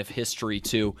revisionist kind of history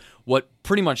to what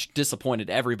pretty much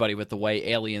disappointed everybody with the way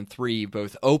Alien 3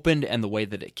 both opened and the way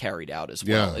that it carried out as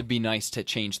well. Yeah. It'd be nice to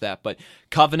change that. But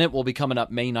Covenant will be coming up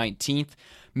May 19th.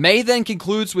 May then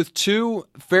concludes with two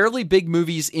fairly big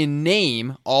movies in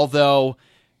name, although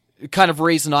kind of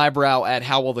raise an eyebrow at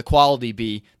how will the quality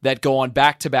be, that go on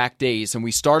back-to-back days. And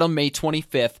we start on May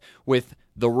 25th with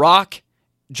The Rock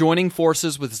joining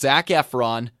forces with Zac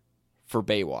Efron for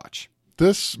Baywatch.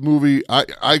 This movie,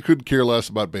 I could care less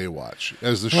about Baywatch.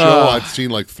 As the show, I've seen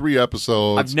like 3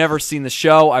 episodes. I've never seen the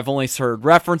show. I've only heard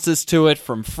references to it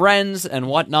from friends and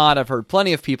whatnot. I've heard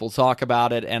plenty of people talk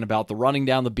about it and about the running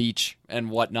down the beach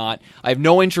and whatnot. I have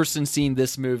no interest in seeing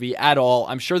this movie at all.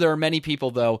 I'm sure there are many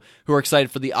people, though, who are excited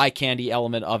for the eye candy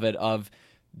element of it, of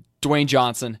Dwayne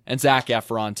Johnson and Zac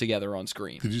Efron together on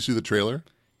screen. Did you see the trailer?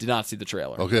 Did not see the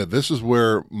trailer. Okay, this is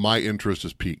where my interest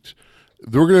is piqued.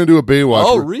 We're going to do a Baywatch.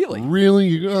 Oh, really? Really?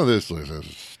 You go, this is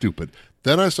stupid.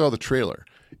 Then I saw the trailer.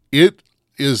 It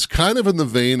is kind of in the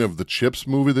vein of the Chips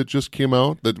movie that just came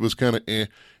out that was kind of eh.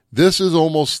 This is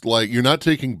almost like you're not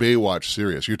taking Baywatch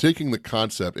serious. You're taking the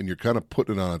concept and you're kind of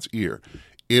putting it on its ear.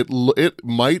 It's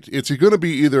going to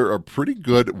be either a pretty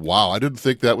good, wow, I didn't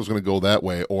think that was going to go that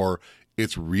way, or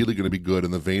it's really going to be good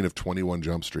in the vein of 21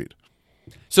 Jump Street.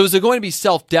 So is it going to be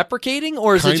self-deprecating,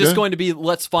 or is Kinda. it just going to be,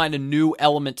 let's find a new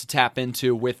element to tap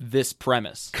into with this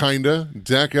premise? Kinda.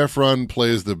 Zac Efron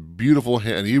plays the beautiful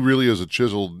hand. He really is a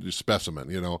chiseled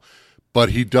specimen, but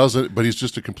he doesn't. But he's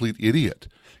just a complete idiot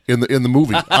in the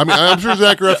movie. I mean, I'm sure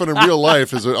Zac Efron in real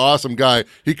life is an awesome guy.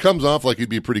 He comes off like he'd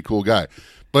be a pretty cool guy,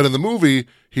 but in the movie,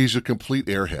 he's a complete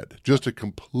airhead, just a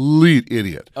complete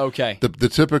idiot. Okay. The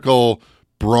typical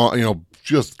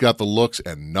just got the looks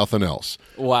and nothing else.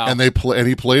 Wow. And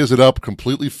he plays it up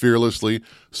completely fearlessly.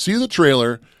 See the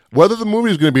trailer. Whether the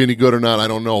movie is going to be any good or not, I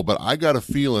don't know, but I got a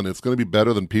feeling it's going to be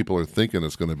better than people are thinking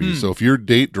it's going to be. So if your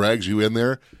date drags you in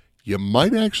there, you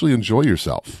might actually enjoy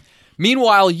yourself.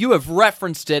 Meanwhile, you have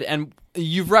referenced it, and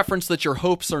you've referenced that your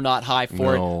hopes are not high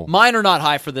for No. it. Mine are not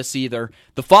high for this either.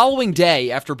 The following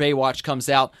day after Baywatch comes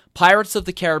out, Pirates of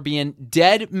the Caribbean,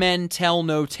 Dead Men Tell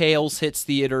No Tales hits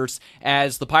theaters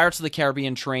as the Pirates of the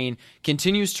Caribbean train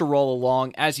continues to roll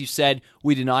along. As you said,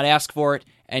 we did not ask for it,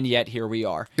 and yet here we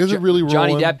are. Is it really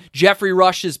Johnny rolling? Depp, Jeffrey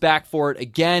Rush is back for it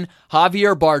again.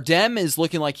 Javier Bardem is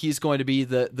looking like he's going to be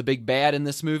the big bad in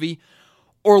this movie.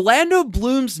 Orlando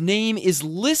Bloom's name is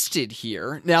listed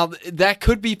here. Now, that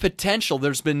could be potential.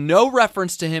 There's been no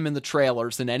reference to him in the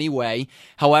trailers in any way.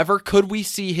 However, could we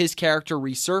see his character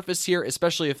resurface here,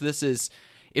 especially if this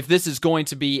is going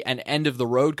to be an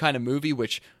end-of-the-road kind of movie,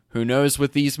 which who knows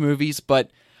with these movies, but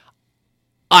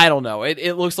I don't know.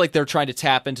 It looks like they're trying to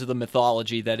tap into the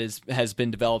mythology that has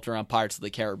been developed around Pirates of the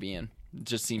Caribbean. It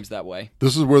just seems that way.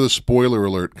 This is where the spoiler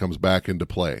alert comes back into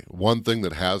play. One thing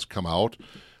that has come out,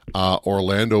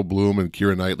 Orlando Bloom and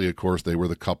Keira Knightley, of course, they were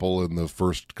the couple in the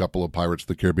first couple of Pirates of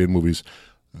the Caribbean movies.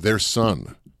 Their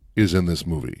son is in this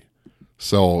movie.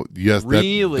 So, yes,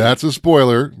 really? That's a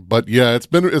spoiler, but yeah, it's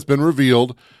been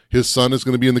revealed. His son is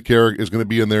going to be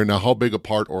in there. Now, how big a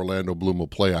part Orlando Bloom will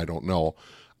play, I don't know.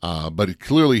 But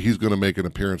clearly he's going to make an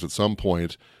appearance at some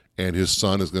point, and his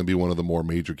son is going to be one of the more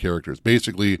major characters.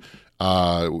 Basically,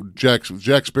 Jack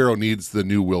Sparrow needs the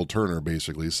new Will Turner,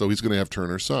 basically, so he's going to have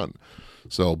Turner's son.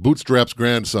 So Bootstrap's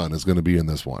grandson is going to be in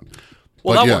this one.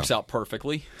 Well, but that yeah, works out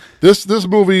perfectly. This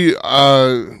movie,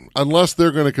 unless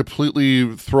they're going to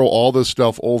completely throw all this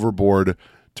stuff overboard,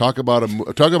 talk about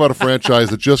a franchise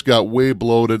that just got way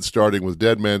bloated, starting with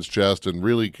Dead Man's Chest and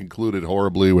really concluded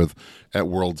horribly at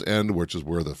World's End, which is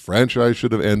where the franchise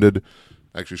should have ended.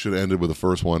 Actually, should have ended with the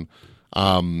first one.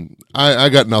 I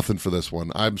got nothing for this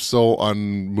one. I'm so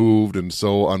unmoved and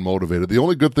so unmotivated. The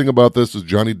only good thing about this is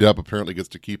Johnny Depp apparently gets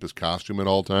to keep his costume at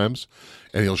all times,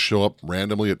 and he'll show up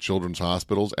randomly at children's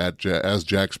hospitals as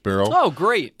Jack Sparrow. Oh,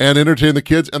 great. And entertain the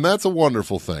kids, and that's a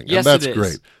wonderful thing. Yes, and that's it is.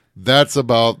 great. That's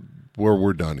about where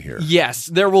we're done here. Yes,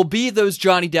 there will be those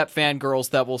Johnny Depp fangirls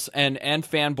that will and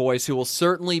fanboys who will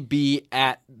certainly be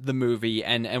at the movie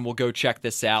and will go check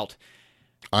this out.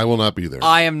 I will not be there.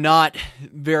 I am not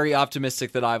very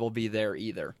optimistic that I will be there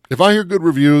either. If I hear good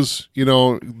reviews,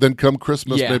 then come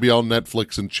Christmas, Yeah. maybe I'll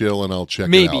Netflix and chill and I'll check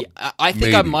Maybe. it out. I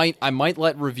think Maybe. I might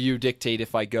let review dictate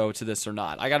if I go to this or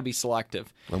not. I got to be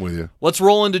selective. I'm with you. Let's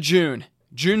roll into June.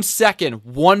 June 2nd,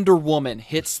 Wonder Woman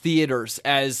hits theaters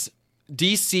as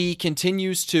DC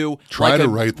continues to Try to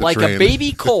right the like train. a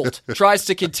baby colt tries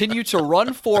to continue to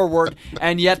run forward,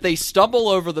 and yet they stumble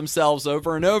over themselves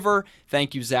over and over.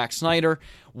 Thank you, Zack Snyder.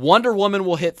 Wonder Woman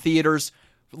will hit theaters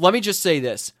let me just say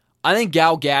this. I think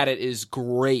Gal Gadot is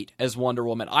great as Wonder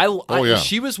Woman.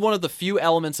 She was one of the few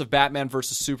elements of Batman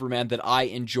vs. Superman that I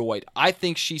enjoyed. I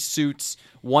think she suits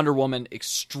Wonder Woman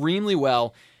extremely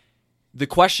well. The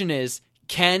question is,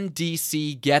 can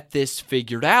DC get this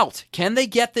figured out? Can they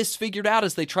get this figured out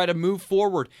as they try to move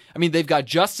forward? I mean, they've got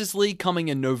Justice League coming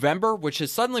in November, which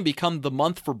has suddenly become the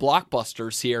month for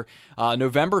blockbusters here.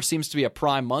 November seems to be a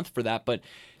prime month for that, but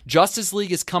Justice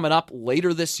League is coming up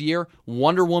later this year.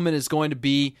 Wonder Woman is going to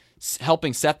be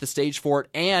helping set the stage for it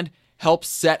and help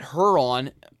set her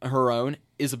on her own.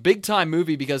 Is a big-time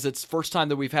movie because it's the first time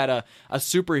that we've had a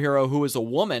superhero who is a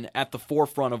woman at the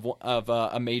forefront of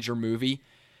a major movie.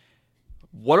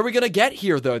 What are we going to get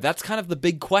here, though? That's kind of the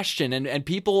big question, and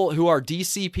people who are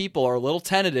DC people are a little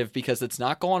tentative because it's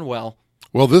not going well.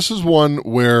 Well, this is one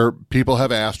where people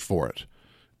have asked for it.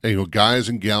 And, guys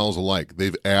and gals alike,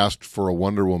 they've asked for a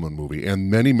Wonder Woman movie,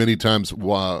 and many, many times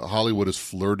Hollywood has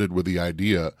flirted with the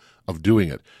idea of doing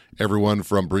it. Everyone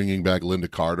from bringing back Linda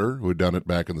Carter, who had done it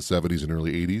back in the 70s and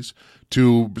early 80s,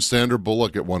 to Sandra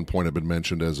Bullock at one point had been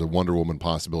mentioned as a Wonder Woman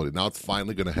possibility. Now it's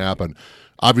finally going to happen.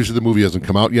 Obviously, the movie hasn't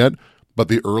come out yet, but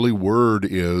the early word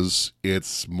is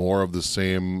it's more of the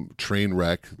same train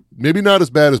wreck. Maybe not as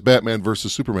bad as Batman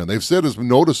versus Superman. They've said it's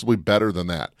noticeably better than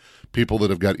that. People that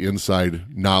have got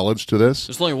inside knowledge to this.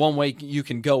 There's only one way you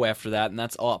can go after that, and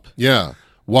that's up. Yeah.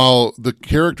 While the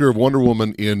character of Wonder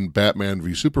Woman in Batman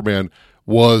v Superman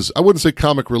was, I wouldn't say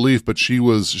comic relief, but she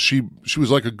was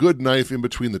like a good knife in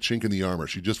between the chink in the armor.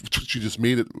 She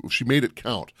made it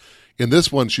count. In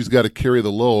this one, she's got to carry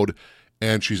the load,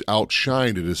 and she's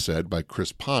outshined, it is said, by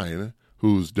Chris Pine,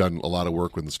 who's done a lot of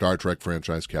work with the Star Trek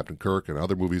franchise, Captain Kirk, and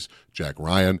other movies, Jack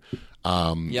Ryan.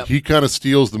 He kind of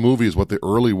steals the movie is what the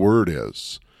early word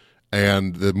is.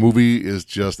 And the movie is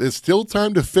it's still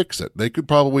time to fix it. They could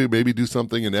probably maybe do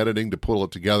something in editing to pull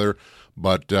it together,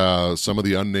 but some of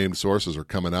the unnamed sources are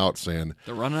coming out saying...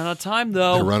 They're running out of time,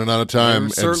 though. They're running out of time,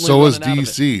 and so is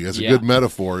DC. As a good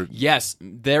metaphor. Yes,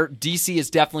 DC is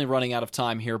definitely running out of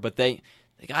time here, but they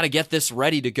got to get this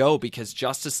ready to go because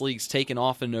Justice League's taken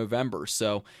off in November.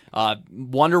 So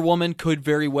Wonder Woman could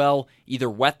very well either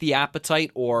whet the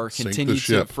appetite or continue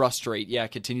to frustrate. Yeah,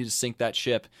 continue to sink that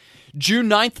ship. June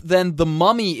 9th, then The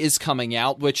Mummy is coming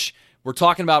out, which we're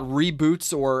talking about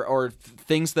reboots or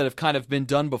things that have kind of been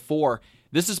done before.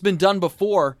 This has been done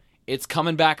before. It's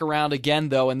coming back around again,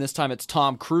 though, and this time it's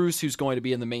Tom Cruise who's going to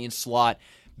be in the main slot.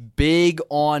 Big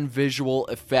on visual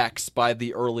effects by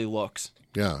the early looks.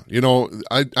 Yeah,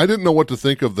 I didn't know what to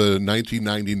think of the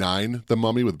 1999 The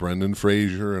Mummy with Brendan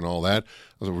Fraser and all that. I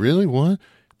was like, really, what?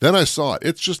 Then I saw it.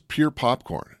 It's just pure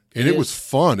popcorn, and it was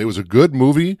fun. It was a good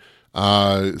movie.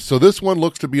 So this one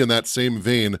looks to be in that same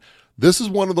vein. This is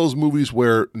one of those movies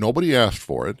where nobody asked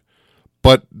for it,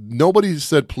 but nobody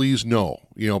said, please, no.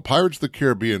 Pirates of the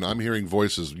Caribbean, I'm hearing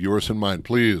voices, yours and mine,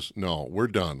 please, no, we're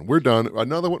done. We're done.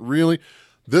 Another one, really?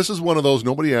 This is one of those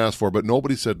nobody asked for, but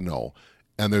nobody said no.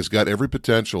 And there's got every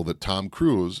potential that Tom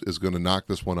Cruise is going to knock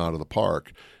this one out of the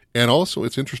park. And also,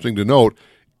 it's interesting to note,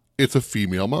 it's a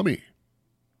female mummy.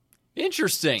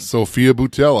 Interesting. Sophia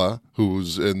Boutella,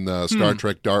 who's in Star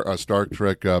Trek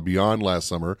Beyond last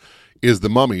summer, is the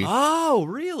mummy. Oh,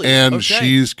 really? And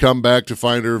she's come back to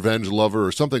find her revenge lover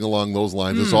or something along those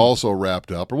lines. It's also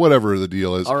wrapped up or whatever the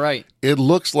deal is. All right. It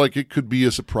looks like it could be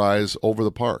a surprise over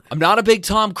the park. I'm not a big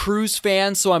Tom Cruise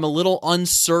fan, so I'm a little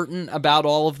uncertain about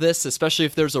all of this, especially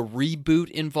if there's a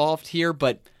reboot involved here.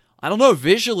 But I don't know.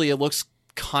 Visually, it looks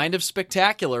kind of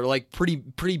spectacular, like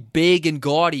pretty big and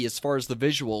gaudy as far as the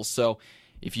visuals. So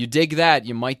if you dig that,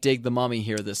 you might dig The Mummy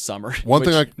here this summer.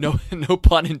 No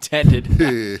pun intended.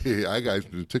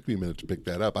 It took me a minute to pick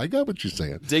that up. I got what you're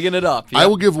saying. Digging it up. Yep. I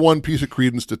will give one piece of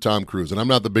credence to Tom Cruise, and I'm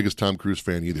not the biggest Tom Cruise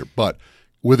fan either, but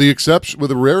with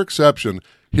a rare exception,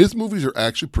 his movies are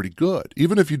actually pretty good.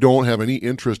 Even if you don't have any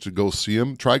interest to go see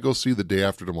him, try go see The Day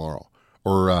After Tomorrow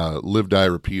or Live, Die,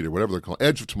 Repeat or whatever they're called.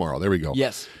 Edge of Tomorrow. There we go.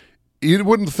 Yes. You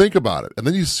wouldn't think about it. And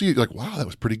then you see it, like, wow, that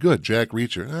was pretty good. Jack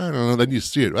Reacher. I don't know. Then you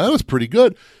see it. That was pretty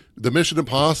good. The Mission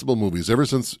Impossible movies, ever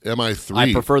since MI3.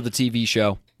 I prefer the TV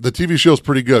show. The TV show's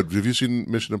pretty good. Have you seen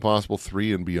Mission Impossible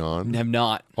 3 and beyond? Have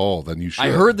not. Oh, then you should.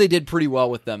 I heard they did pretty well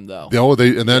with them, though.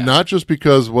 Not just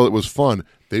because, it was fun.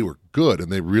 They were good,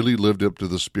 and they really lived up to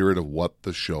the spirit of what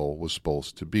the show was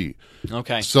supposed to be.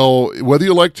 Okay. So whether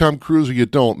you like Tom Cruise or you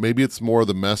don't, maybe it's more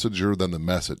the messenger than the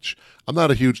message. I'm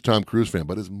not a huge Tom Cruise fan,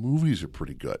 but his movies are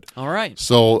pretty good. All right.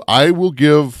 So I will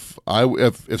give,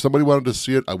 if somebody wanted to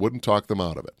see it, I wouldn't talk them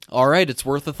out of it. All right, it's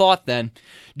worth a thought then.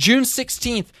 June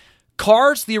 16th,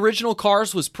 Cars, the original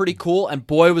Cars was pretty cool, and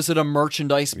boy was it a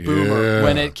merchandise boomer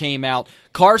when it came out.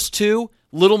 Cars 2,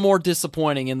 little more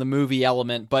disappointing in the movie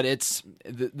element, but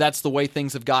that's the way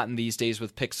things have gotten these days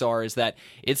with Pixar, is that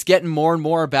it's getting more and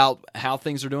more about how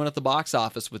things are doing at the box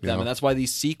office with them, and that's why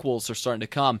these sequels are starting to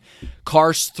come.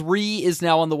 Cars 3 is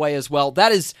now on the way as well.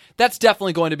 That's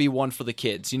definitely going to be one for the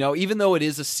kids, even though it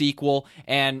is a sequel,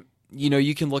 and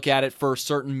you can look at it for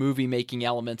certain movie-making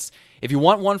elements. If you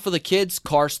want one for the kids,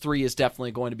 Cars 3 is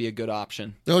definitely going to be a good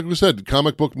option. Now, like we said,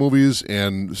 comic book movies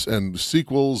and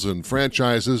sequels and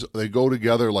franchises, they go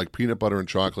together like peanut butter and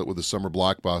chocolate with the summer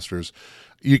blockbusters.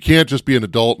 You can't just be an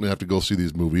adult and have to go see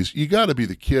these movies. You got to be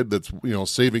the kid that's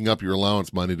saving up your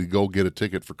allowance money to go get a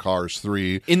ticket for Cars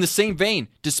 3. In the same vein,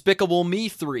 Despicable Me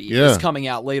 3 is coming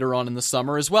out later on in the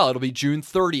summer as well. It'll be June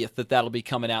 30th that'll be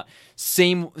coming out.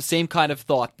 Same kind of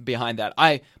thought behind that.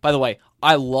 By the way,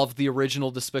 I love the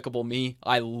original Despicable Me.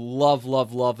 I love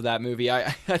that movie. I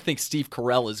think Steve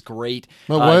Carell is great.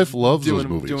 My wife loves those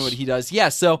movies. Doing what he does. Yeah,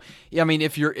 so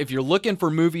if you're looking for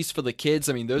movies for the kids,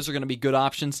 those are going to be good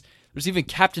options. There's even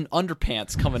Captain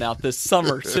Underpants coming out this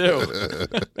summer, too.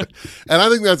 And I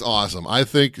think that's awesome. I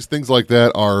think things like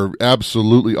that are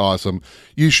absolutely awesome.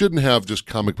 You shouldn't have just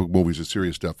comic book movies or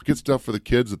serious stuff. Get stuff for the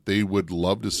kids that they would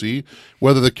love to see,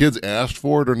 whether the kids asked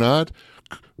for it or not.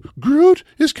 Groot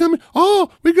is coming. Oh,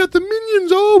 we got the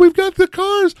Minions. Oh, we've got the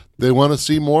Cars. They want to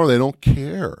see more. They don't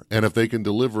care. And if they can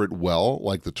deliver it well,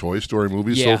 like the Toy Story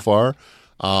movies so far,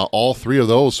 all three of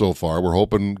those so far, we're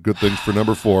hoping good things for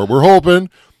number 4. We're hoping.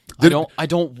 I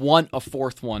don't want a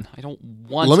fourth one. I don't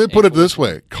want. Let me put it this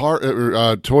way: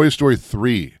 Toy Story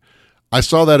 3. I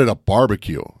saw that at a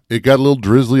barbecue. It got a little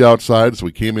drizzly outside, so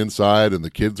we came inside, and the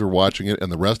kids were watching it,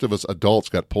 and the rest of us adults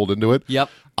got pulled into it. Yep.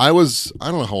 I don't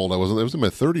know how old I was. I was in my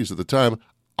 30s at the time.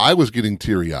 I was getting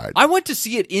teary-eyed. I went to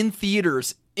see it in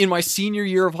theaters in my senior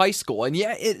year of high school, and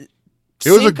it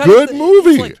was a good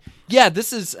movie.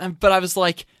 This is. But I was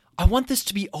like, I want this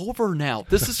to be over now.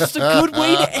 This is just a good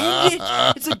way to end it.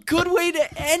 It's a good way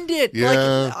to end it.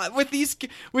 Yeah. Like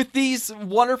with these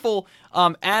wonderful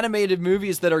animated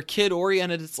movies that are kid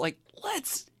oriented, it's like,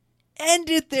 let's end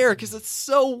it there because it's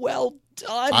so well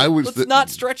done. Let's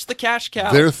not stretch the cash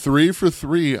cow. They're 3 for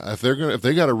 3. If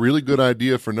they got a really good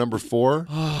idea for number 4.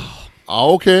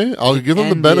 Okay, I'll give them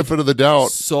the benefit of the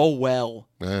doubt. So well.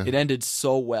 It ended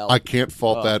so well. I can't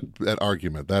fault that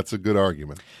argument. That's a good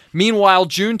argument. Meanwhile,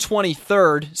 June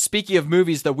 23rd, speaking of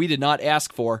movies that we did not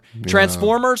ask for,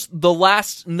 Transformers: The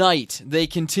Last Night. They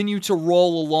continue to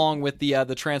roll along with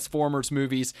the Transformers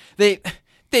movies.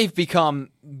 They've become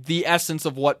the essence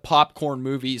of what popcorn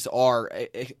movies are,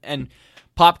 and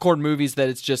popcorn movies that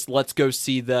it's just, let's go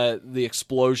see the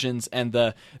explosions and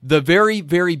the very,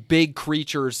 very big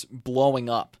creatures blowing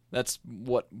up. That's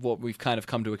what we've kind of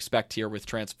come to expect here with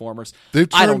Transformers.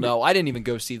 I don't know. I didn't even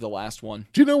go see the last one.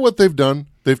 Do you know what they've done?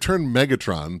 They've turned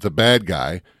Megatron, the bad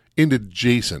guy, into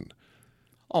Jason.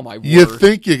 Oh, my word. You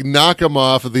think you knock him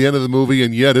off at the end of the movie,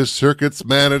 and yet his circuits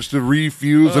manage to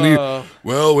refuse, and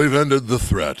we've ended the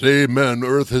threat. Amen,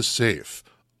 Earth is safe.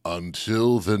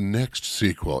 Until the next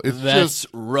sequel. That's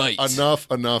right. Enough.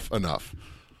 No,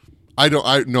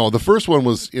 the first one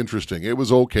was interesting. It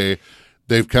was okay.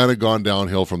 They've kind of gone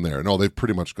downhill from there. No, they've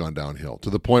pretty much gone downhill to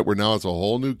the point where now it's a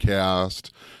whole new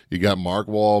cast. You got Mark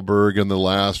Wahlberg in the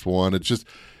last one. It's just,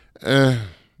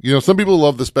 some people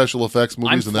love the special effects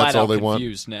movies, and that's all they want. I'm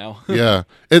confused now. Yeah,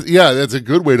 that's a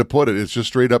good way to put it. It's just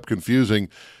straight up confusing.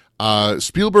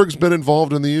 Spielberg's been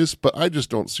involved in these, but I just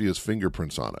don't see his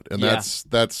fingerprints on it, and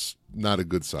that's not a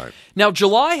good sign. Now,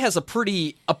 July has a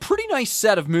pretty nice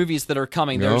set of movies that are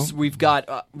coming. We've got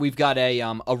a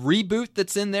reboot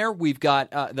that's in there. We've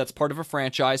got that's part of a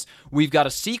franchise. We've got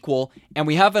a sequel, and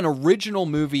we have an original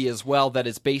movie as well that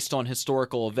is based on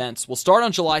historical events. We'll start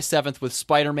on July 7th with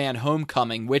Spider-Man: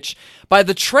 Homecoming, which by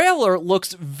the trailer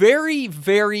looks very,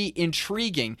 very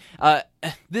intriguing.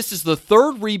 This is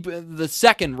the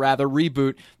second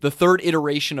reboot, the third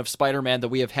iteration of Spider-Man that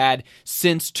we have had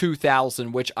since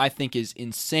 2000, which I think is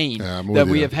insane that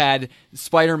we have had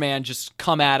Spider-Man just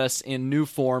come at us in new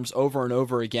forms over and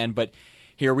over again. But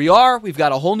here we are. We've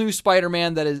got a whole new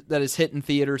Spider-Man that is hitting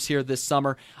theaters here this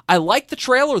summer. I like the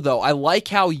trailer, though. I like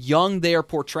how young they are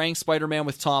portraying Spider-Man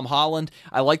with Tom Holland.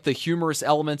 I like the humorous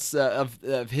elements of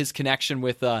his connection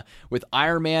with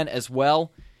Iron Man as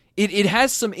well. It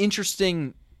has some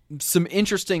interesting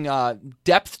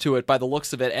depth to it by the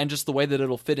looks of it, and just the way that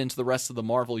it'll fit into the rest of the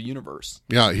Marvel universe.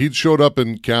 Yeah, he showed up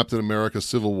in Captain America: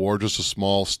 Civil War, just a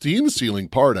small steam-sealing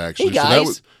part, actually. Hey,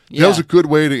 guys. So that was a good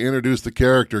way to introduce the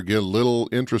character, get a little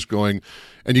interest going.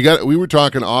 And we were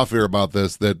talking off air about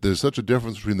this, that there's such a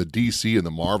difference between the DC and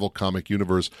the Marvel comic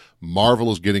universe.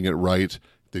 Marvel is getting it right.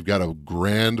 They've got a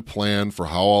grand plan for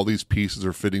how all these pieces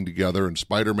are fitting together. And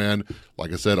Spider-Man,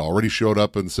 like I said, already showed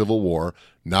up in Civil War.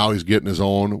 Now he's getting his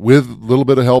own with a little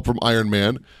bit of help from Iron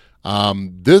Man.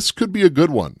 This could be a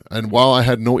good one. And while I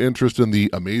had no interest in the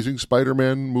Amazing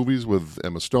Spider-Man movies with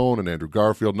Emma Stone and Andrew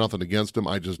Garfield, nothing against them.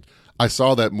 I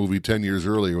saw that movie 10 years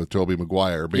earlier with Tobey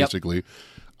Maguire, basically. Yep.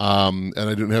 And I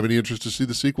didn't have any interest to see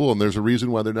the sequel, and there's a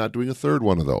reason why they're not doing a third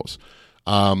one of those.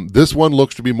 This one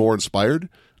looks to be more inspired,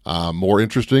 more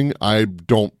interesting. I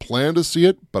don't plan to see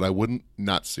it, but I wouldn't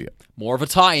not see it. More of a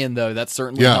tie-in, though. That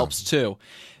certainly helps, too.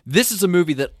 This is a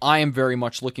movie that I am very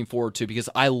much looking forward to because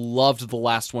I loved the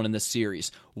last one in this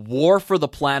series, War for the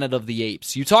Planet of the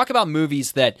Apes. You talk about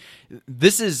movies that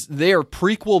they are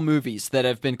prequel movies that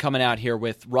have been coming out here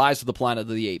with Rise of the Planet of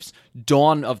the Apes,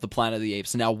 Dawn of the Planet of the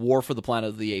Apes, and now War for the Planet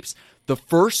of the Apes. The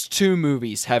first two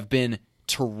movies have been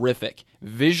terrific.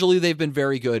 Visually, they've been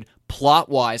very good.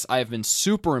 Plot-wise, I have been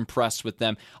super impressed with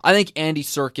them. I think Andy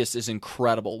Serkis is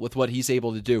incredible with what he's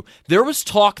able to do. There was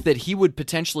talk that he would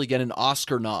potentially get an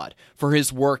Oscar nod for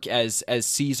his work as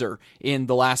Caesar in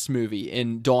the last movie,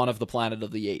 in Dawn of the Planet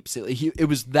of the Apes. It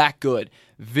was that good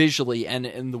visually, and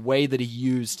in the way that he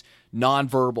used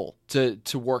nonverbal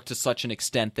to work to such an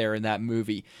extent there in that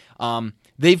movie.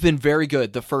 They've been very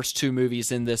good, the first two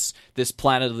movies in this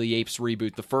Planet of the Apes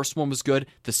reboot. The first one was good.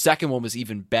 The second one was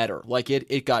even better. Like,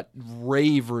 it got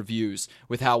rave reviews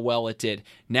with how well it did.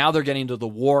 Now they're getting to the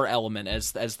war element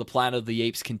as the Planet of the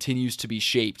Apes continues to be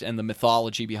shaped and the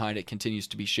mythology behind it continues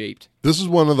to be shaped. This is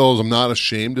one of those, I'm not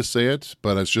ashamed to say it,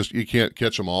 but it's just, you can't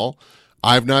catch them all.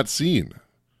 I've not seen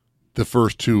the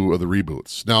first two of the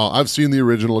reboots. Now, I've seen the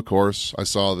original, of course. I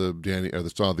saw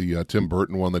the Tim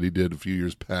Burton one that he did a few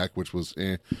years back, which was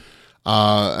and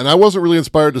I wasn't really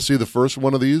inspired to see the first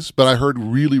one of these, but I heard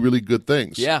really, really good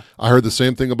things. Yeah. I heard the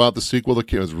same thing about the sequel that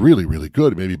came. It was really, really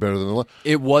good, maybe better than the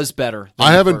It was better.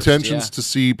 I have intentions to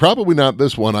see, probably not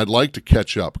this one. I'd like to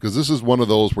catch up, because this is one of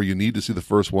those where you need to see the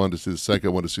first one, to see the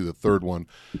second one, to see the third one.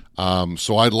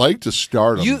 So I'd like to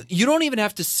start them. You don't even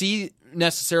have to see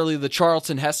necessarily the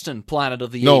Charlton Heston Planet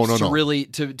of the Apes to really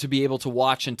to be able to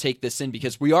watch and take this in,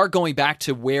 because we are going back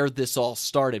to where this all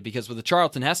started, because with the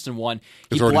Charlton Heston one,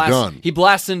 he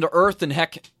blasts into Earth and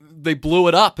heck, they blew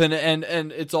it up and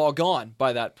it's all gone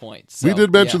by that point. So, we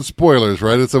did mention spoilers,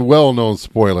 right? It's a well-known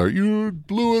spoiler. You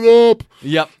blew it up.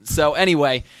 Yep. So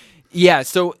anyway,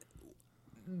 so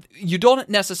you don't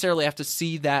necessarily have to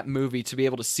see that movie to be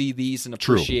able to see these and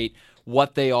appreciate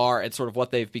what they are and sort of what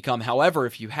they've become. However,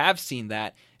 if you have seen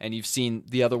that and you've seen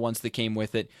the other ones that came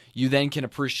with it, you then can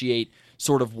appreciate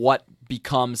sort of what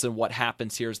becomes and what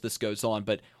happens here as this goes on.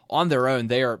 But on their own,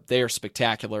 they are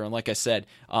spectacular. And like I said,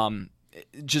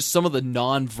 just some of the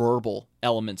nonverbal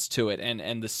elements to it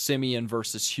and the simian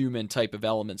versus human type of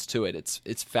elements to it.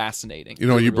 It's fascinating. You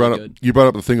know, you brought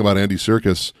up the thing about Andy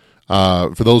Serkis.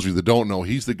 For those of you that don't know,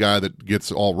 he's the guy that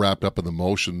gets all wrapped up in the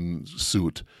motion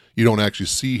suit. You don't actually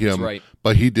see him,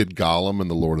 but he did Gollum in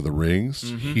The Lord of the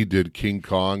Rings. Mm-hmm. He did King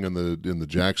Kong in the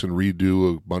Jackson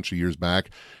redo a bunch of years back.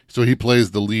 So he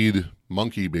plays the lead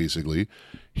monkey, basically.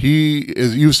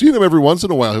 You've seen him every once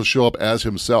in a while. He'll show up as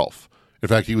himself. In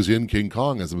fact, he was in King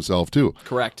Kong as himself, too.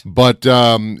 Correct. But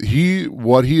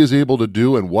what he is able to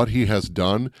do and what he has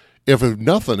done, if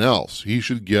nothing else, he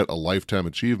should get a lifetime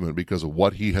achievement because of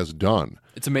what he has done.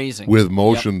 It's amazing. With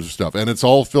motion stuff. And it's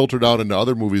all filtered out into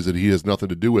other movies that he has nothing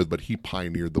to do with, but he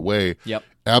pioneered the way. Yep.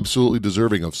 Absolutely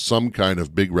deserving of some kind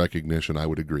of big recognition, I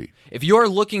would agree. If you're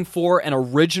looking for an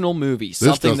original movie,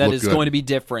 something that is going to be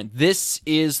different, this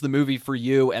is the movie for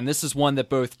you, and this is one that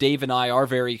both Dave and I are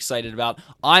very excited about.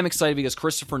 I'm excited because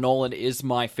Christopher Nolan is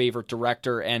my favorite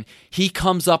director, and he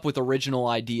comes up with original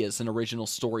ideas and original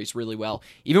stories really well.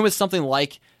 Even with something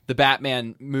like the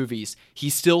Batman movies, he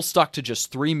still stuck to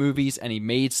just 3 movies, and he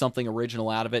made something original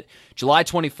out of it. July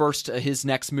 21st, his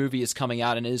next movie is coming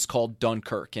out, and it is called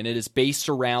Dunkirk, and it is based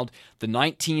around the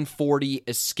 1940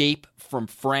 escape from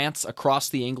France across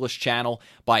the English Channel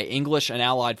by English and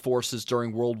Allied forces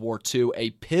during World War II, a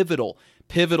pivotal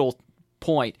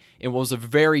point in what was a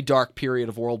very dark period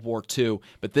of World War II,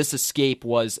 but this escape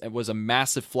was a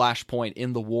massive flashpoint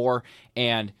in the war,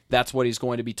 and that's what he's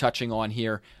going to be touching on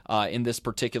here in this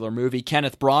particular movie.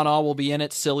 Kenneth Branagh will be in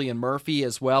it, Cillian Murphy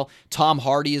as well, Tom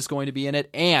Hardy is going to be in it,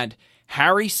 and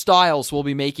Harry Styles will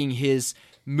be making his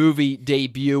movie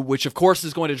debut, which of course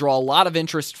is going to draw a lot of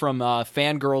interest from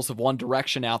fangirls of One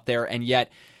Direction out there, and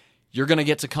yet you're going to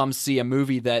get to come see a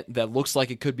movie that looks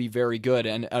like it could be very good,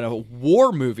 and a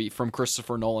war movie from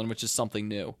Christopher Nolan, which is something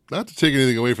new. Not to take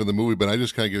anything away from the movie, but I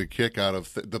just kind of get a kick out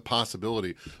of the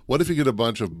possibility. What if you get a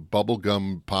bunch of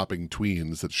bubblegum popping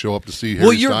tweens that show up to see Harry Styles?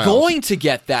 Well, you're going to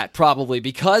get that probably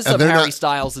because of Harry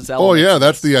Styles' elements. Oh, yeah,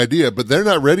 that's the idea, but they're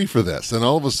not ready for this. And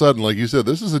all of a sudden, like you said,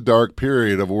 this is a dark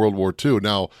period of World War II.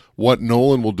 Now, what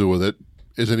Nolan will do with it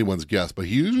is anyone's guess, but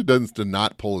he usually doesn't to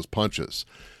not pull his punches.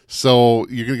 So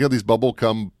you're going to get these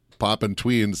bubblegum popping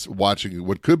tweens watching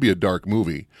what could be a dark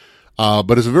movie.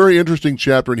 But it's a very interesting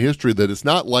chapter in history that it's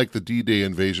not like the D-Day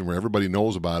invasion where everybody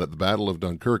knows about it. The Battle of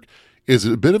Dunkirk is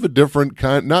a bit of a different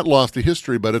kind, not lost to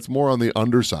history, but it's more on the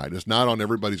underside. It's not on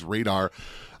everybody's radar.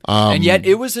 And yet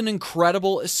it was an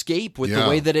incredible escape with the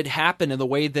way that it happened and the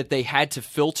way that they had to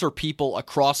filter people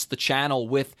across the channel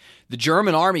with the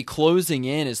German army closing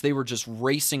in as they were just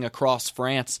racing across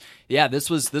France. Yeah, this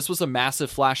was a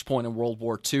massive flashpoint in World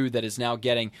War II that is now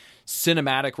getting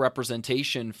cinematic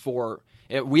representation for.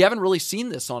 We haven't really seen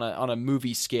this on a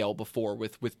movie scale before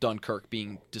with Dunkirk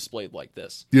being displayed like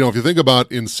this. You know, if you think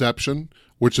about Inception,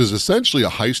 which is essentially a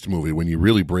heist movie when you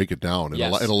really break it down in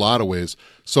a lot of ways.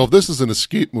 So if this is an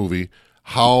escape movie,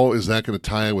 how is that going to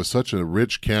tie in with such a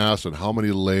rich cast and how many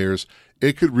layers?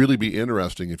 It could really be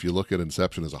interesting if you look at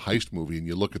Inception as a heist movie and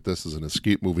you look at this as an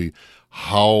escape movie,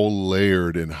 how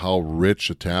layered and how rich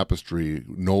a tapestry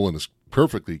Nolan is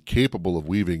perfectly capable of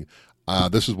weaving.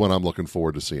 This is what I'm looking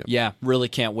forward to seeing. Yeah, really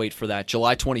can't wait for that.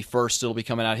 July 21st, it'll be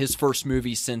coming out. His first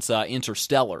movie since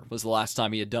Interstellar was the last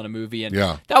time he had done a movie, and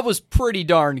that was pretty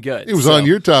darn good. It was on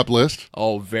your top list.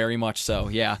 Oh, very much so,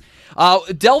 yeah.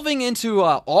 Delving into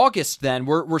August then,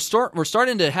 we're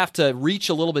starting to have to reach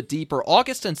a little bit deeper.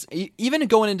 August and even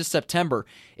going into September,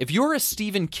 if you're a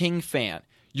Stephen King fan,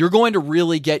 you're going to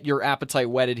really get your appetite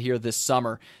whetted here this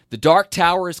summer. The Dark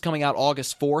Tower is coming out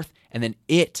August 4th, and then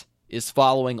It is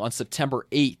following on September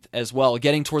 8th as well,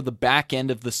 getting toward the back end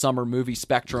of the summer movie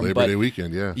spectrum. Labor Day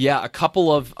weekend, yeah. Yeah, a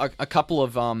couple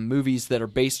of movies that are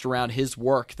based around his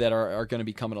work that are going to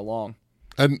be coming along.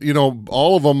 And, you know,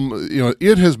 all of them, you know,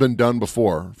 It has been done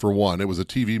before, for one. It was a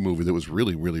TV movie that was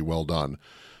really, really well done.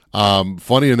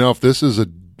 Funny enough, this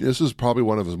is probably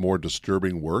one of his more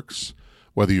disturbing works,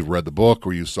 whether you've read the book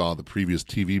or you saw the previous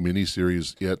TV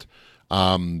miniseries, It.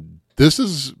 This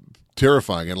is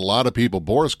terrifying, and a lot of people.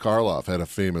 Boris Karloff had a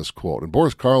famous quote, and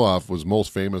Boris Karloff was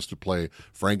most famous to play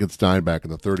Frankenstein back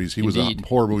in the 30s. He was a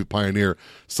horror movie pioneer.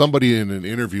 Somebody in an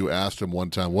interview asked him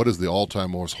one time, what is the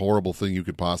all-time most horrible thing you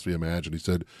could possibly imagine? He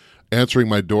said, answering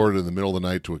my door in the middle of the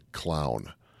night to a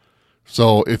clown.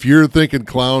 So if you're thinking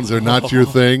clowns are not your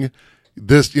thing,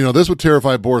 this would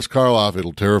terrify Boris Karloff.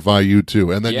 It'll terrify you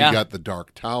too. And then you got The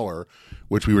Dark Tower,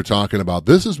 which we were talking about.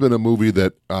 This has been a movie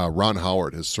that Ron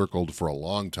Howard has circled for a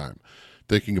long time,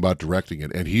 thinking about directing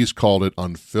it, and he's called it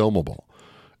unfilmable.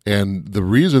 And the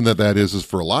reason that is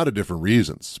for a lot of different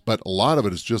reasons, but a lot of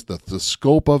it is just the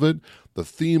scope of it, the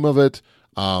theme of it,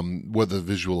 whether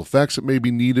visual effects that may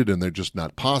be needed, and they're just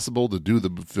not possible to do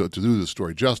the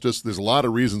story justice. There's a lot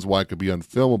of reasons why it could be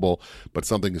unfilmable, but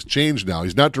something has changed now.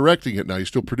 He's not directing it now; he's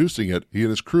still producing it. He and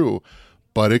his crew.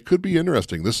 But it could be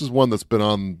interesting. This is one that's been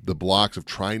on the blocks of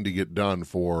trying to get done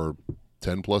for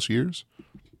 10 plus years.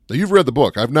 Now, you've read the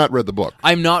book. I've not read the book.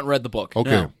 I've not read the book. Okay.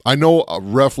 No. I know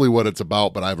roughly what it's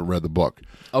about, but I haven't read the book.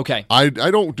 Okay. I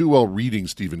don't do well reading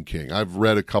Stephen King. I've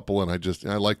read a couple, and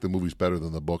I like the movies better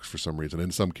than the books for some reason,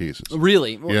 in some cases.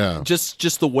 Really? Yeah.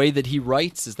 Just the way that he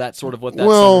writes? Is that sort of what that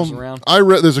centers around?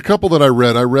 There's a couple that I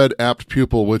read. I read Apt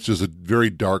Pupil, which is a very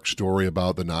dark story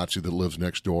about the Nazi that lives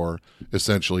next door,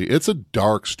 essentially. It's a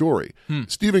dark story.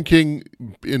 Stephen King,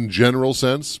 in general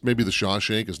sense, maybe The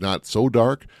Shawshank is not so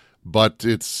dark, but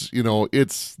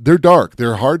they're dark.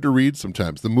 They're hard to read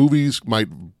sometimes. The movies might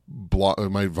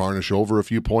varnish over a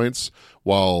few points,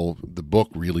 while the book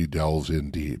really delves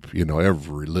in deep.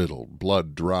 Every little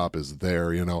blood drop is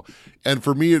there, And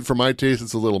for me, for my taste,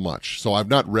 it's a little much. So I've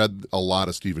not read a lot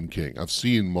of Stephen King. I've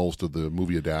seen most of the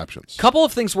movie adaptations. Couple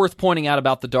of things worth pointing out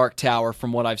about The Dark Tower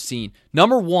from what I've seen.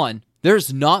 Number one,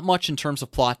 there's not much in terms of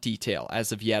plot detail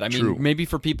as of yet. I mean, maybe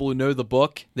for people who know the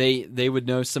book, they would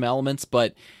know some elements,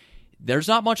 but there's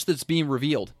not much that's being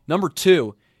revealed. Number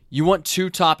two, you want two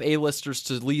top A-listers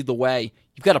to lead the way.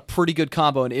 You've got a pretty good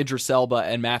combo in Idris Elba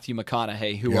and Matthew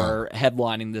McConaughey who are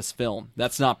headlining this film.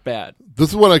 That's not bad. This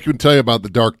is what I can tell you about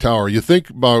The Dark Tower. You think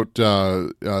about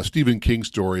Stephen King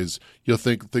stories, you'll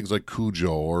think things like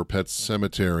Cujo or Pet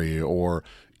Sematary or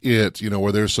It,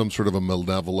 where there's some sort of a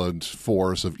malevolent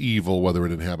force of evil, whether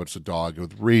it inhabits a dog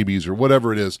with rabies or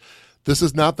whatever it is. This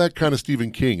is not that kind of Stephen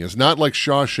King. It's not like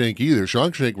Shawshank either.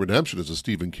 Shawshank Redemption is a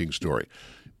Stephen King story.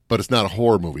 but it's not a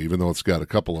horror movie, even though it's got a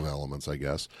couple of elements, I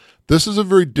guess. This is a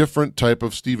very different type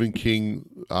of Stephen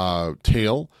King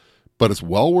tale, but it's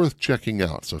well worth checking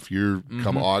out. So if you're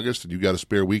come August and you got a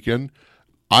spare weekend,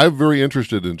 I'm very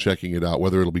interested in checking it out,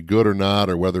 whether it'll be good or not,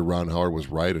 or whether Ron Howard was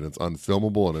right and it's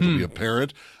unfilmable and it'll be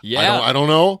apparent. Yeah. I don't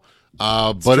know,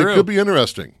 but true. It could be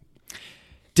interesting.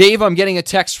 Dave, I'm getting a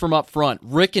text from up front.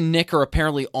 Rick and Nick are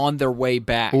apparently on their way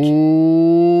back.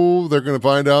 Ooh, they're going to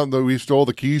find out that we stole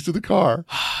the keys to the car.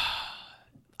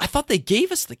 I thought they gave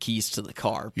us the keys to the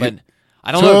car, but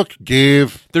I don't know.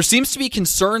 Gave. There seems to be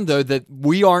concern, though, that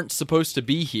we aren't supposed to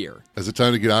be here. Is it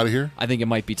time to get out of here? I think it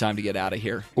might be time to get out of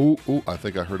here. Ooh, I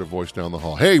think I heard a voice down the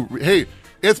hall. Hey,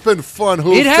 it's been fun,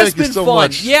 Hoop. It has Thank you been so fun.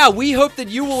 Much. Yeah, we hope that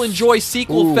you will enjoy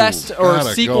Sequel Fest or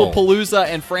Sequel Palooza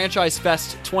and Franchise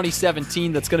Fest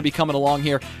 2017 that's going to be coming along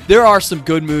here. There are some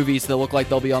good movies that look like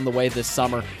they'll be on the way this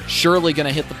summer. Surely going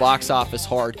to hit the box office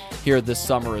hard here this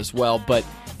summer as well, but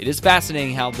it is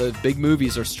fascinating how the big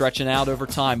movies are stretching out over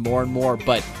time more and more,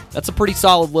 but that's a pretty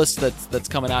solid list that's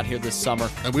coming out here this summer.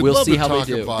 And we'd we'll love see to how talk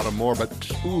they do. about them more, but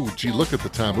gee, look at the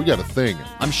time. We got a thing.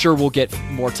 I'm sure we'll get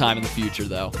more time in the future,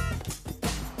 though.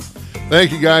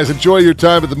 Thank you, guys. Enjoy your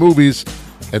time at the movies.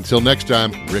 Until next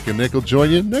time, Rick and Nick will join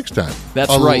you next time.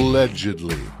 That's right.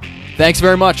 Allegedly. Thanks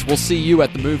very much. We'll see you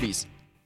at the movies.